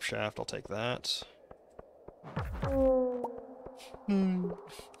 Oh, drop shaft, I'll take that.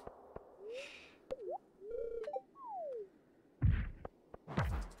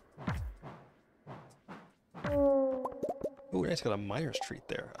 Ooh, nice, got a miner's treat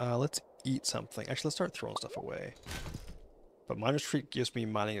there. Let's eat something. Actually, let's start throwing stuff away. But miner's treat gives me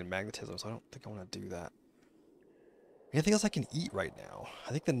mining and magnetism, so I don't think I want to do that. Anything else I can eat right now?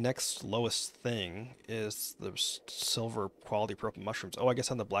 I think the next lowest thing is the silver quality purple mushrooms. Oh, I guess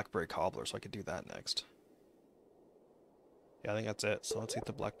I'm the blackberry cobbler, so I could do that next. Yeah, I think that's it. So let's eat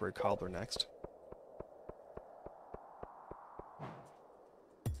the blackberry cobbler next.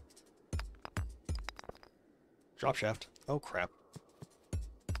 Drop shaft. Oh, crap.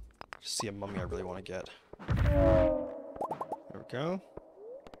 Just see a mummy I really want to get. There we go.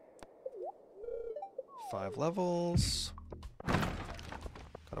 5 levels.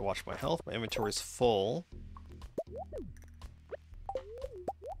 Gotta watch my health. My inventory's full.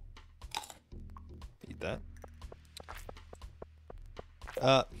 Eat that.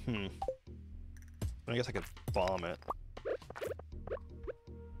 I guess I could bomb it.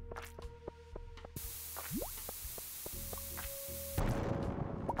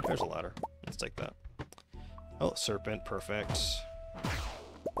 There's a ladder. Let's take that. Oh, serpent. Perfect.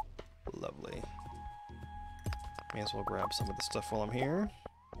 Lovely. May as well grab some of the stuff while I'm here.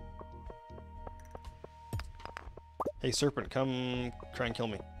 Hey, serpent, come try and kill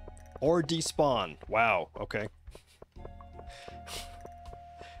me. Or despawn. Wow, okay.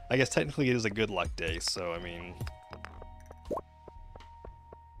 I guess technically it is a good luck day, so I mean...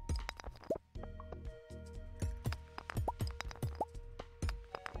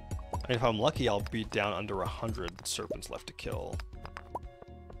 if I'm lucky, I'll be down under 100 serpents left to kill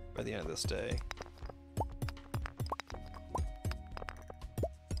by the end of this day.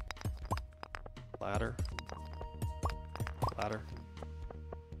 Ladder. Ladder.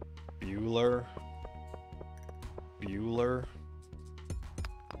 Bueller. Bueller.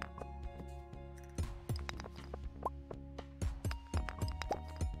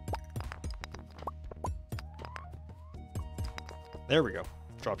 There we go.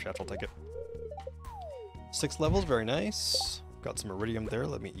 Drop shaft, I'll take it. 6 levels, very nice. Got some iridium there.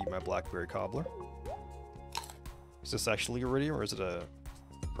 Let me eat my blackberry cobbler. Is this actually iridium or is it a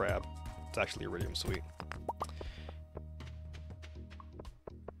crab? It's actually iridium, sweet.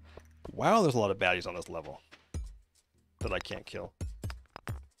 Wow, there's a lot of baddies on this level that I can't kill.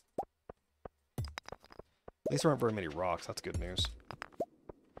 At least there aren't very many rocks, that's good news.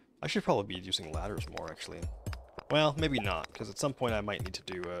 I should probably be using ladders more, actually. Well, maybe not, because at some point I might need to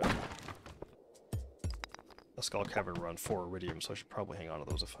do a skull cavern run for iridium, so I should probably hang on to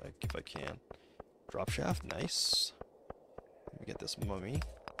those if I can. Drop shaft, nice. Let me get this mummy.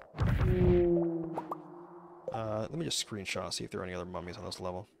 Let me just screenshot, see if there are any other mummies on this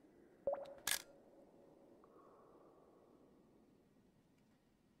level.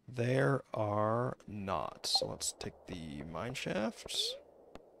 There are not. So let's take the mine shafts.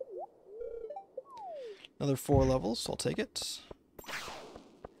 Another 4 levels, so I'll take it.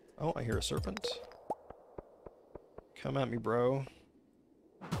 Oh, I hear a serpent. Come at me, bro.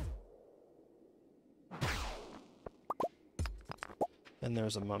 And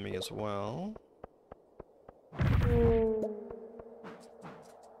there's a mummy as well.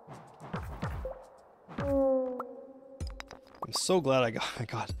 I'm so glad I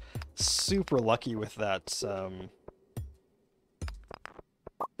got super lucky with that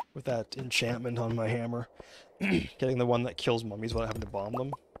enchantment on my hammer. Getting the one that kills mummies without having to bomb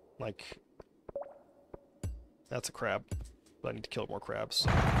them. Like, that's a crab. But I need to kill more crabs.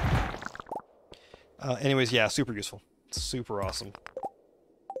 Anyways, yeah, super useful. Super awesome.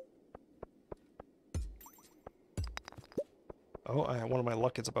 Oh, one of my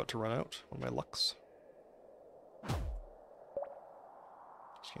luck is about to run out. One of my lucks.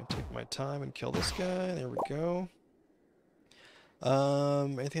 Just gonna take my time and kill this guy. There we go.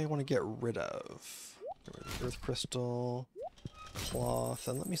 Anything I want to get rid of? Earth crystal, cloth,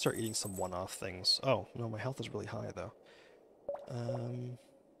 and let me start eating some one-off things. Oh, no, my health is really high, though. I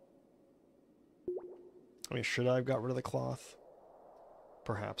mean, should I have got rid of the cloth?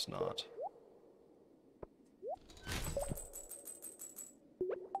 Perhaps not.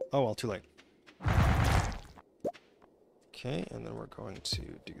 Oh, well, too late. Okay, and then we're going to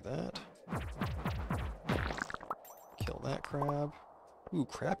do that. Kill that crab. Ooh,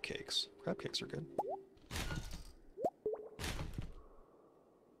 crab cakes. Crab cakes are good.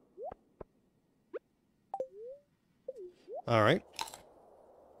 Alright.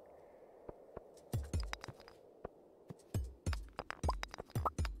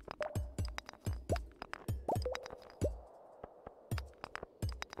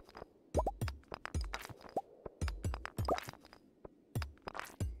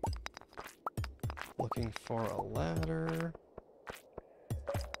 Looking for a ladder.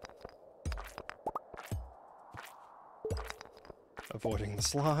 Avoiding the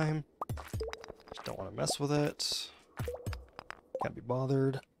slime. Just don't want to mess with it. Can't be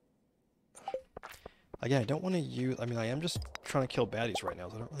bothered. Again, I don't want to use... I mean, I am just trying to kill baddies right now,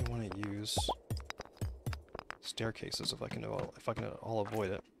 so I don't really want to use staircases if I can all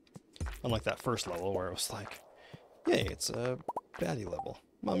avoid it. Unlike that first level where it was like, yay, it's a baddie level.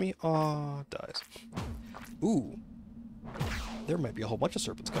 Mummy, aw, dies. Ooh. There might be a whole bunch of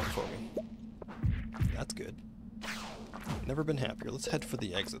serpents coming for me. That's good. Never been happier. Let's head for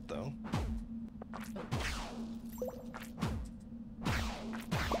the exit, though.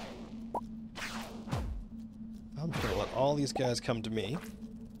 I'm just gonna let all these guys come to me.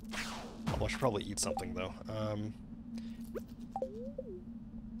 Although I should probably eat something, though.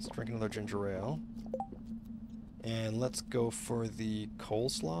 Let's drink another ginger ale. And let's go for the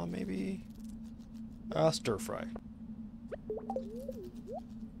coleslaw, maybe? Stir fry.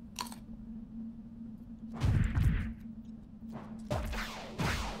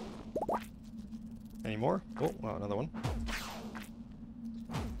 Any more? Oh, wow, another one.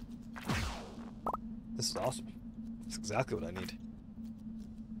 This is awesome. That's exactly what I need.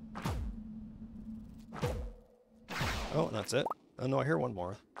 Oh, and that's it. Oh no, I hear one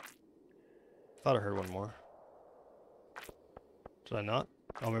more. Thought I heard one more. Did I not?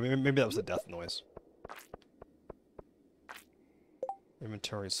 Oh, maybe that was the death noise.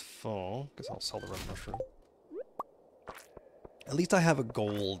 Inventory's full. Guess I'll sell the red mushroom. At least I have a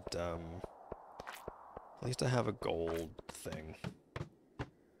gold, at least I have a gold thing.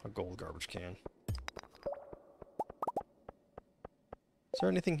 A gold garbage can. Is there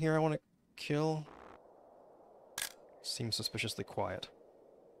anything here I want to kill? Seems suspiciously quiet.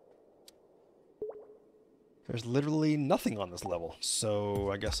 There's literally nothing on this level, so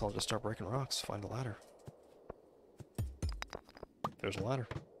I guess I'll just start breaking rocks, find a ladder. There's a ladder.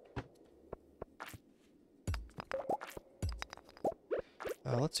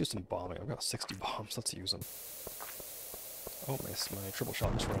 Let's do some bombing. I've got 60 bombs. Let's use them. Oh, my triple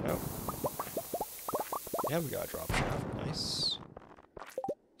shot just ran out. Yeah, we got a drop shaft. Nice.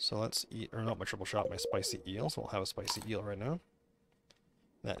 So let's eat, or not my triple shot, my spicy eel. So we'll have a spicy eel right now.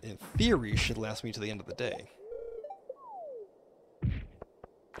 That, in theory, should last me to the end of the day.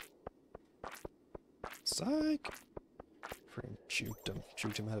 Psych! Freaking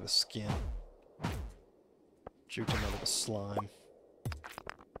juked him out of his skin. Juked him out of his slime.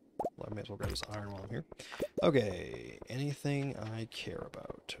 Well, I may as well grab this iron while I'm here. Okay, anything I care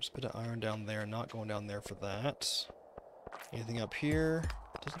about. There's a bit of iron down there, not going down there for that. Anything up here?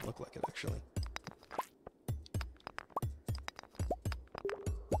 Doesn't look like it, actually.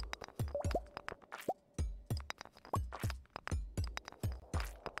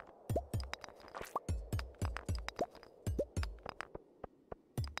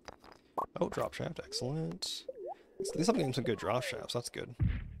 Oh, drop shaft, excellent. At least I'm getting some good drop shafts, that's good.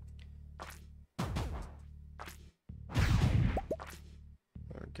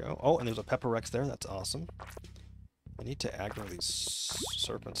 There we go. Oh, and there's a pepper Rex there, that's awesome. I need to aggro these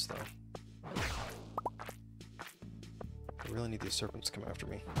serpents, though. I really need these serpents to come after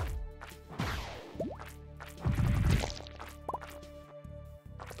me.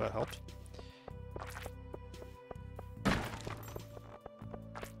 That helped.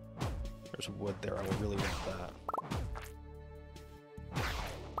 There's wood there, I would really want that.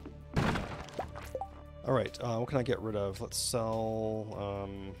 Alright, what can I get rid of? Let's sell,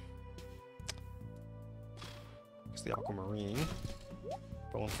 the aquamarine.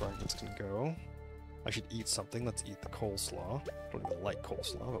 Bone fragments can go. I should eat something. Let's eat the coleslaw. Don't even like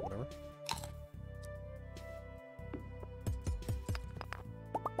coleslaw, but whatever.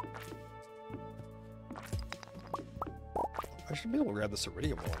 I should be able to grab this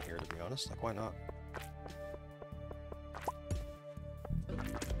iridium while I'm here, to be honest. Like, why not?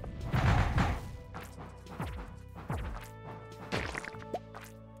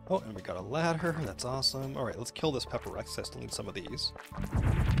 Oh, and we got a ladder. That's awesome. Alright, let's kill this pepper Rex. I still need some of these.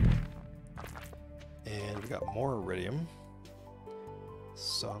 And we got more iridium.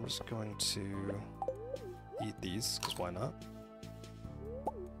 So I'm just going to eat these, because why not?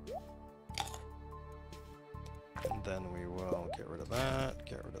 And then we will get rid of that,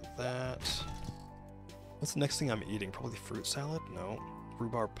 get rid of that. What's the next thing I'm eating? Probably fruit salad? No.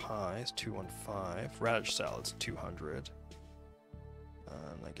 Rhubarb pie is 215. Radish salad's 200.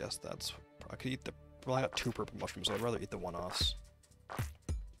 And I guess that's... I could eat the... Well, I got 2 purple mushrooms, so I'd rather eat the one-offs.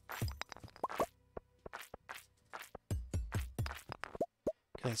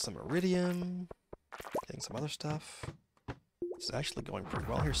 Getting some iridium. Getting some other stuff. This is actually going pretty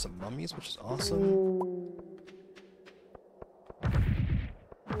well. Here's some mummies, which is awesome.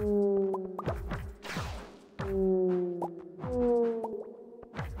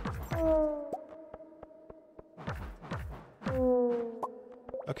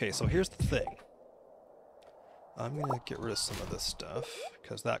 Okay, so here's the thing. I'm gonna get rid of some of this stuff,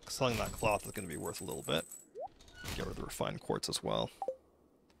 because selling that cloth is gonna be worth a little bit. Get rid of the refined quartz as well.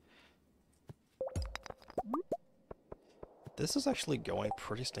 This is actually going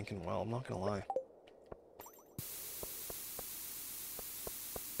pretty stinking well, I'm not gonna lie.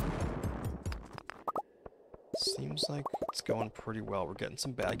 Seems like it's going pretty well. We're getting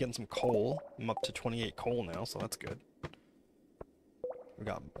some coal. I'm up to 28 coal now, so that's good. We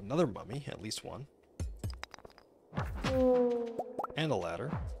got another mummy, at least one. And a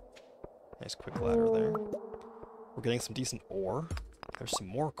ladder. Nice quick ladder there. We're getting some decent ore. There's some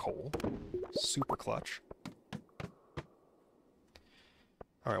more coal. Super clutch.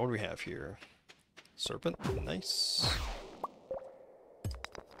 Alright, what do we have here? Serpent. Nice.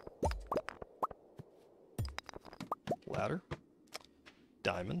 Ladder.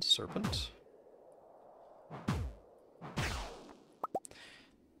 Diamond. Serpent.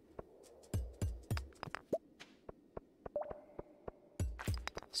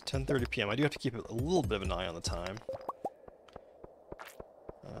 It's 10:30 p.m. I do have to keep a little bit of an eye on the time.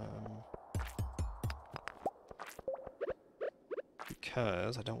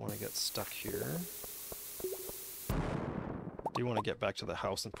 Because I don't want to get stuck here. I do want to get back to the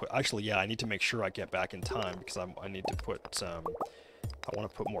house and put... Actually, yeah, I need to make sure I get back in time because I need to put... I want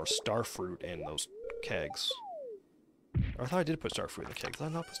to put more starfruit in those kegs. Or I thought I did put starfruit in the kegs. Did I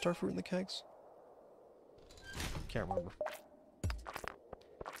not put starfruit in the kegs? Can't remember.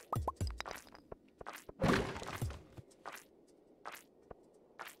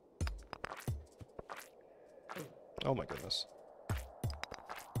 Oh my goodness.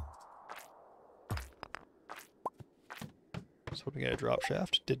 I was hoping I had a drop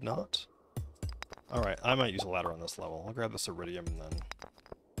shaft. Did not. Alright, I might use a ladder on this level. I'll grab this iridium and then...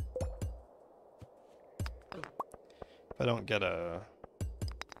 If I don't get a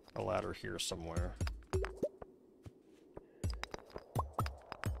ladder here somewhere...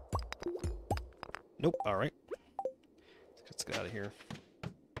 Nope, alright. Let's get out of here.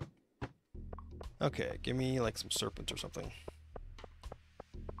 Okay, give me like some serpent or something.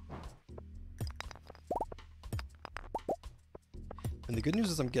 And the good news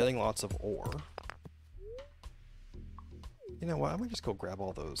is I'm getting lots of ore. You know what, I might just go grab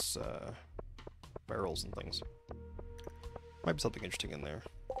all those barrels and things. Might be something interesting in there.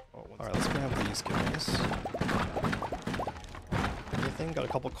 Oh, alright, let's grab these guys. Anything, got a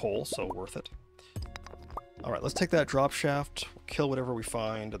couple coal, so worth it. Alright, let's take that drop shaft, we'll kill whatever we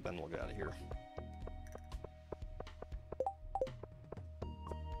find, and then we'll get out of here.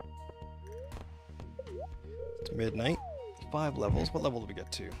 It's midnight. 5 levels. What level did we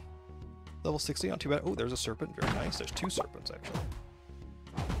get to? Level 60, not too bad. Oh, there's a serpent. Very nice. There's 2 serpents, actually.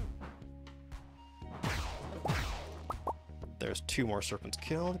 There's 2 more serpents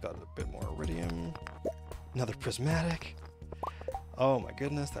killed. Got a bit more iridium. Another prismatic. Oh my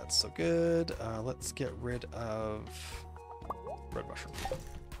goodness, that's so good. Let's get rid of red mushroom.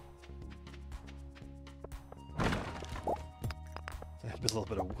 A little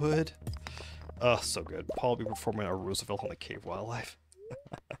bit of wood. Oh, so good. Paul will be performing a Roosevelt on the cave wildlife.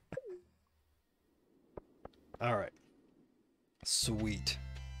 Alright. Sweet.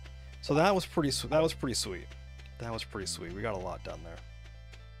 So that was pretty sweet. That was pretty sweet. That was pretty sweet. We got a lot done there.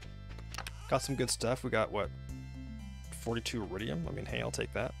 Got some good stuff. We got, what, 42 iridium? I mean, hey, I'll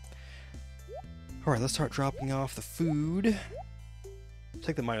take that. Alright, let's start dropping off the food.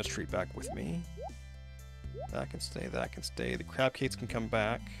 Take the minus treat back with me. That can stay, that can stay. The crab cakes can come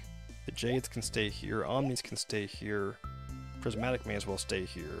back. The jades can stay here. Omnis can stay here. Prismatic may as well stay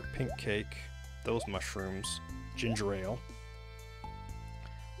here. Pink cake. Those mushrooms. Ginger ale.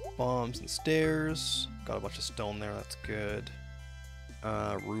 Bombs and stairs. Got a bunch of stone there, that's good.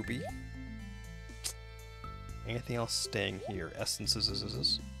 Ruby. Anything else staying here?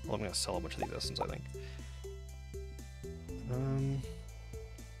 Essences. Well, I'm gonna sell a bunch of these essences, I think.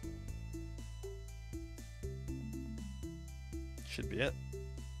 Should be it.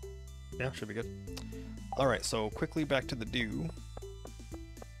 Yeah, should be good. Alright, so quickly back to the dew.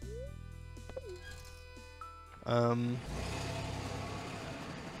 Trying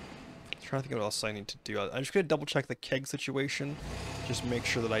to think of what else I need to do. I'm just gonna double check the keg situation. Just make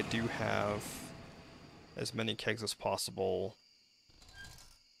sure that I do have as many kegs as possible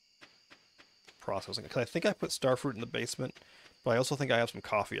processing. Because I think I put starfruit in the basement, but I also think I have some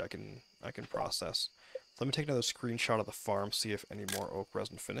coffee I can process. Let me take another screenshot of the farm, see if any more oak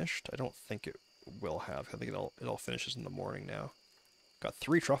resin finished. I don't think it will have. I think it all finishes in the morning now. Got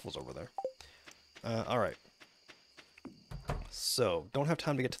 3 truffles over there. Alright. So, don't have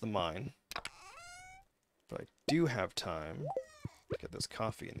time to get to the mine. But I do have time to get this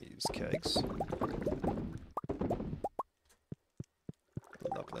coffee in these kegs.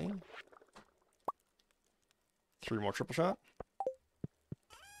 Lovely. 3 more triple shot.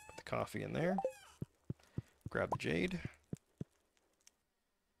 Put the coffee in there. Grab the jade.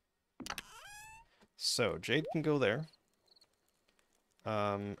 So, jade can go there.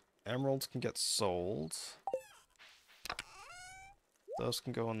 Emeralds can get sold. Those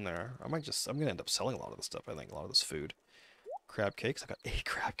can go in there. I'm gonna end up selling a lot of this stuff, I think, a lot of this food. Crab cakes. I got 8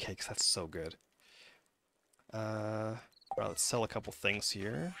 crab cakes. That's so good. Well, let's sell a couple things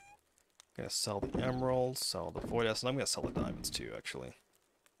here. I'm gonna sell the emeralds, sell the void essence. I'm gonna sell the diamonds too, actually.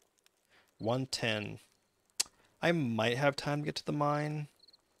 110. I might have time to get to the mine.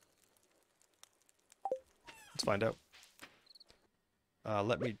 Let's find out.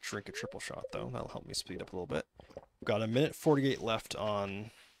 Let me drink a triple shot, though. That'll help me speed up a little bit. Got a minute 48 left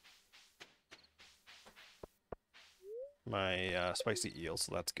on my spicy eel,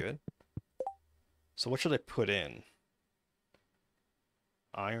 so that's good. So what should I put in?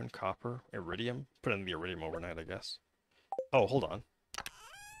 Iron, copper, iridium? Put in the iridium overnight, I guess. Oh, hold on.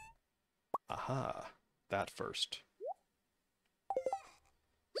 Aha. That first.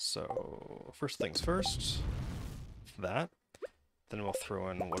 So, first things first. That. Then we'll throw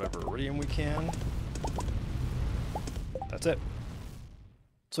in whatever iridium we can. That's it.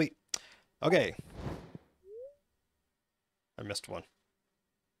 Sweet. Okay. I missed one.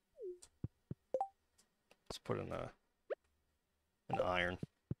 Let's put in an iron.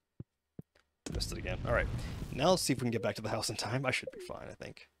 Missed it again. Alright. Now let's see if we can get back to the house in time. I should be fine, I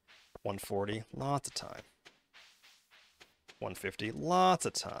think. 140. Lots of time. 150. Lots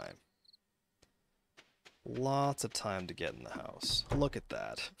of time. Lots of time to get in the house. Look at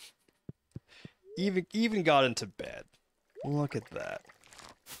that. Even got into bed. Look at that.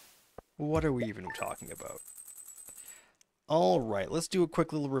 What are we even talking about? Alright, let's do a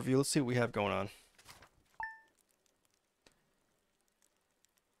quick little review. Let's see what we have going on.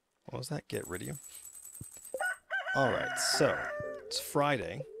 What was that? Get iridium. Alright, so it's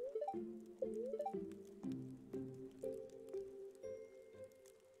Friday.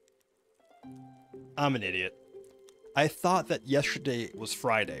 I'm an idiot. I thought that yesterday was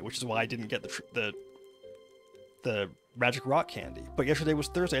Friday, which is why I didn't get the magic rock candy. But yesterday was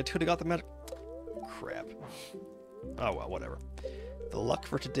Thursday. I could have got the magic... Crap. Oh well, whatever. The luck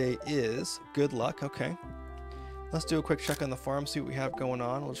for today is good luck. Okay. Let's do a quick check on the farm, see what we have going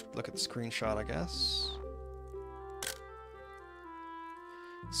on. We'll just look at the screenshot, I guess.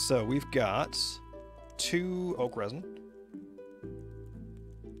 So we've got 2 oak resin.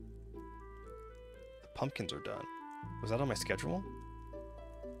 The pumpkins are done. Was that on my schedule?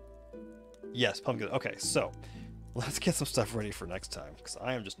 Yes, pumpkins. Okay, so let's get some stuff ready for next time, because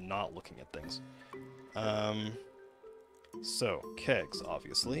I am just not looking at things. So, kegs,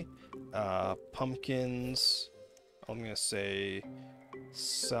 obviously. Pumpkins... I'm going to say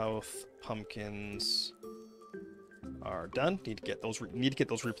south pumpkins are done. Need to get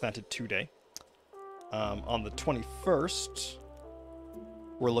those replanted today. On the 21st,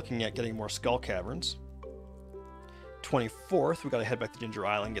 we're looking at getting more skull caverns. 24th, we got to head back to Ginger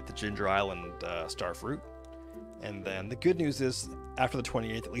Island, get the Ginger Island starfruit. And then the good news is, after the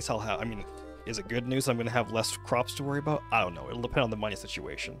 28th, at least I'll have, I mean, is it good news? I'm going to have less crops to worry about? I don't know. It'll depend on the money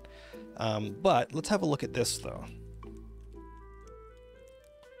situation. But let's have a look at this, though.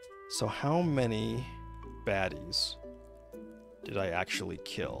 So how many baddies did I actually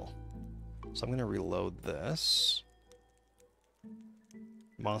kill? So I'm going to reload this.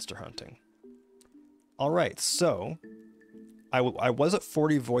 Monster hunting. Alright, so I was at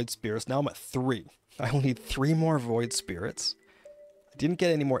 40 void spirits. Now I'm at 3. I will need 3 more void spirits. I didn't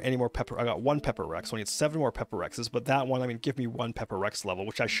get any more pepper. I got 1 pepper rex. So I need 7 more pepper rexes. But that one, I mean, give me 1 pepper rex level,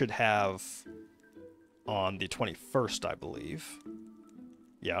 which I should have on the 21st, I believe.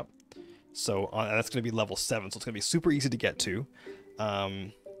 Yep. So that's going to be level 7, so it's going to be super easy to get to.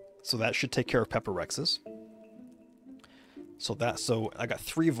 So that should take care of pepper rexes. So I got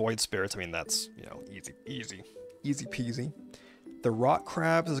 3 void spirits. I mean, that's, you know, easy peasy. The rock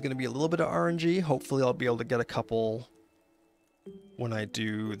crabs is going to be a little bit of RNG. Hopefully I'll be able to get a couple when I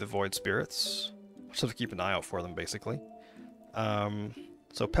do the void spirits. Just have to keep an eye out for them, basically.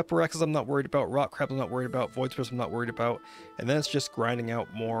 So pepper rexes I'm not worried about, rock crabs I'm not worried about, void spirits I'm not worried about, and then it's just grinding out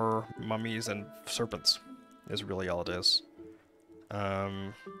more mummies and serpents is really all it is.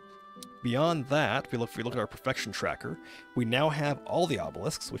 Beyond that, if we look at our perfection tracker, we now have all the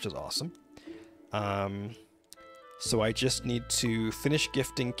obelisks, which is awesome. So I just need to finish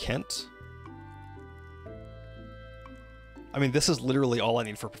gifting Kent. I mean, this is literally all I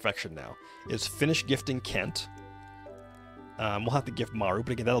need for perfection now, is finish gifting Kent. We'll have to gift Maru,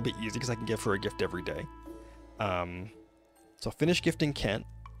 but again, that'll be easy because I can give her a gift every day. So finish gifting Kent.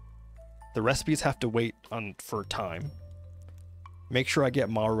 The recipes have to wait for time. Make sure I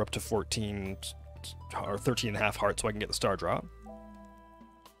get Maru up to 14 or 13.5 hearts so I can get the star drop.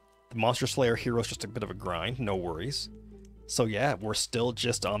 The Monster Slayer hero is just a bit of a grind, no worries. So yeah, we're still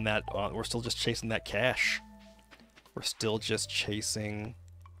just on that. We're still just chasing that cash. We're still just chasing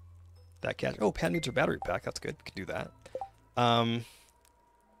that catch. Oh, Pan needs a battery pack. That's good. We can do that.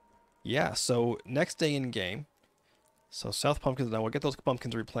 Yeah, so next day in game. So South Pumpkins, now we'll get those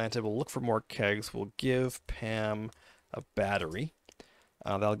pumpkins replanted. We'll look for more kegs. We'll give Pam a battery.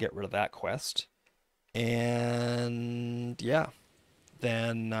 That'll get rid of that quest. And yeah,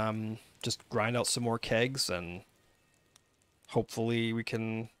 then just grind out some more kegs and hopefully we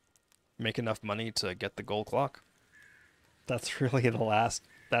can make enough money to get the gold clock. That's really the last,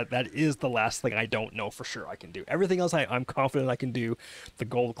 that is the last thing I don't know for sure I can do. Everything else I'm confident I can do. The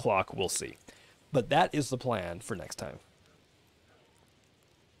gold clock, we'll see. But that is the plan for next time.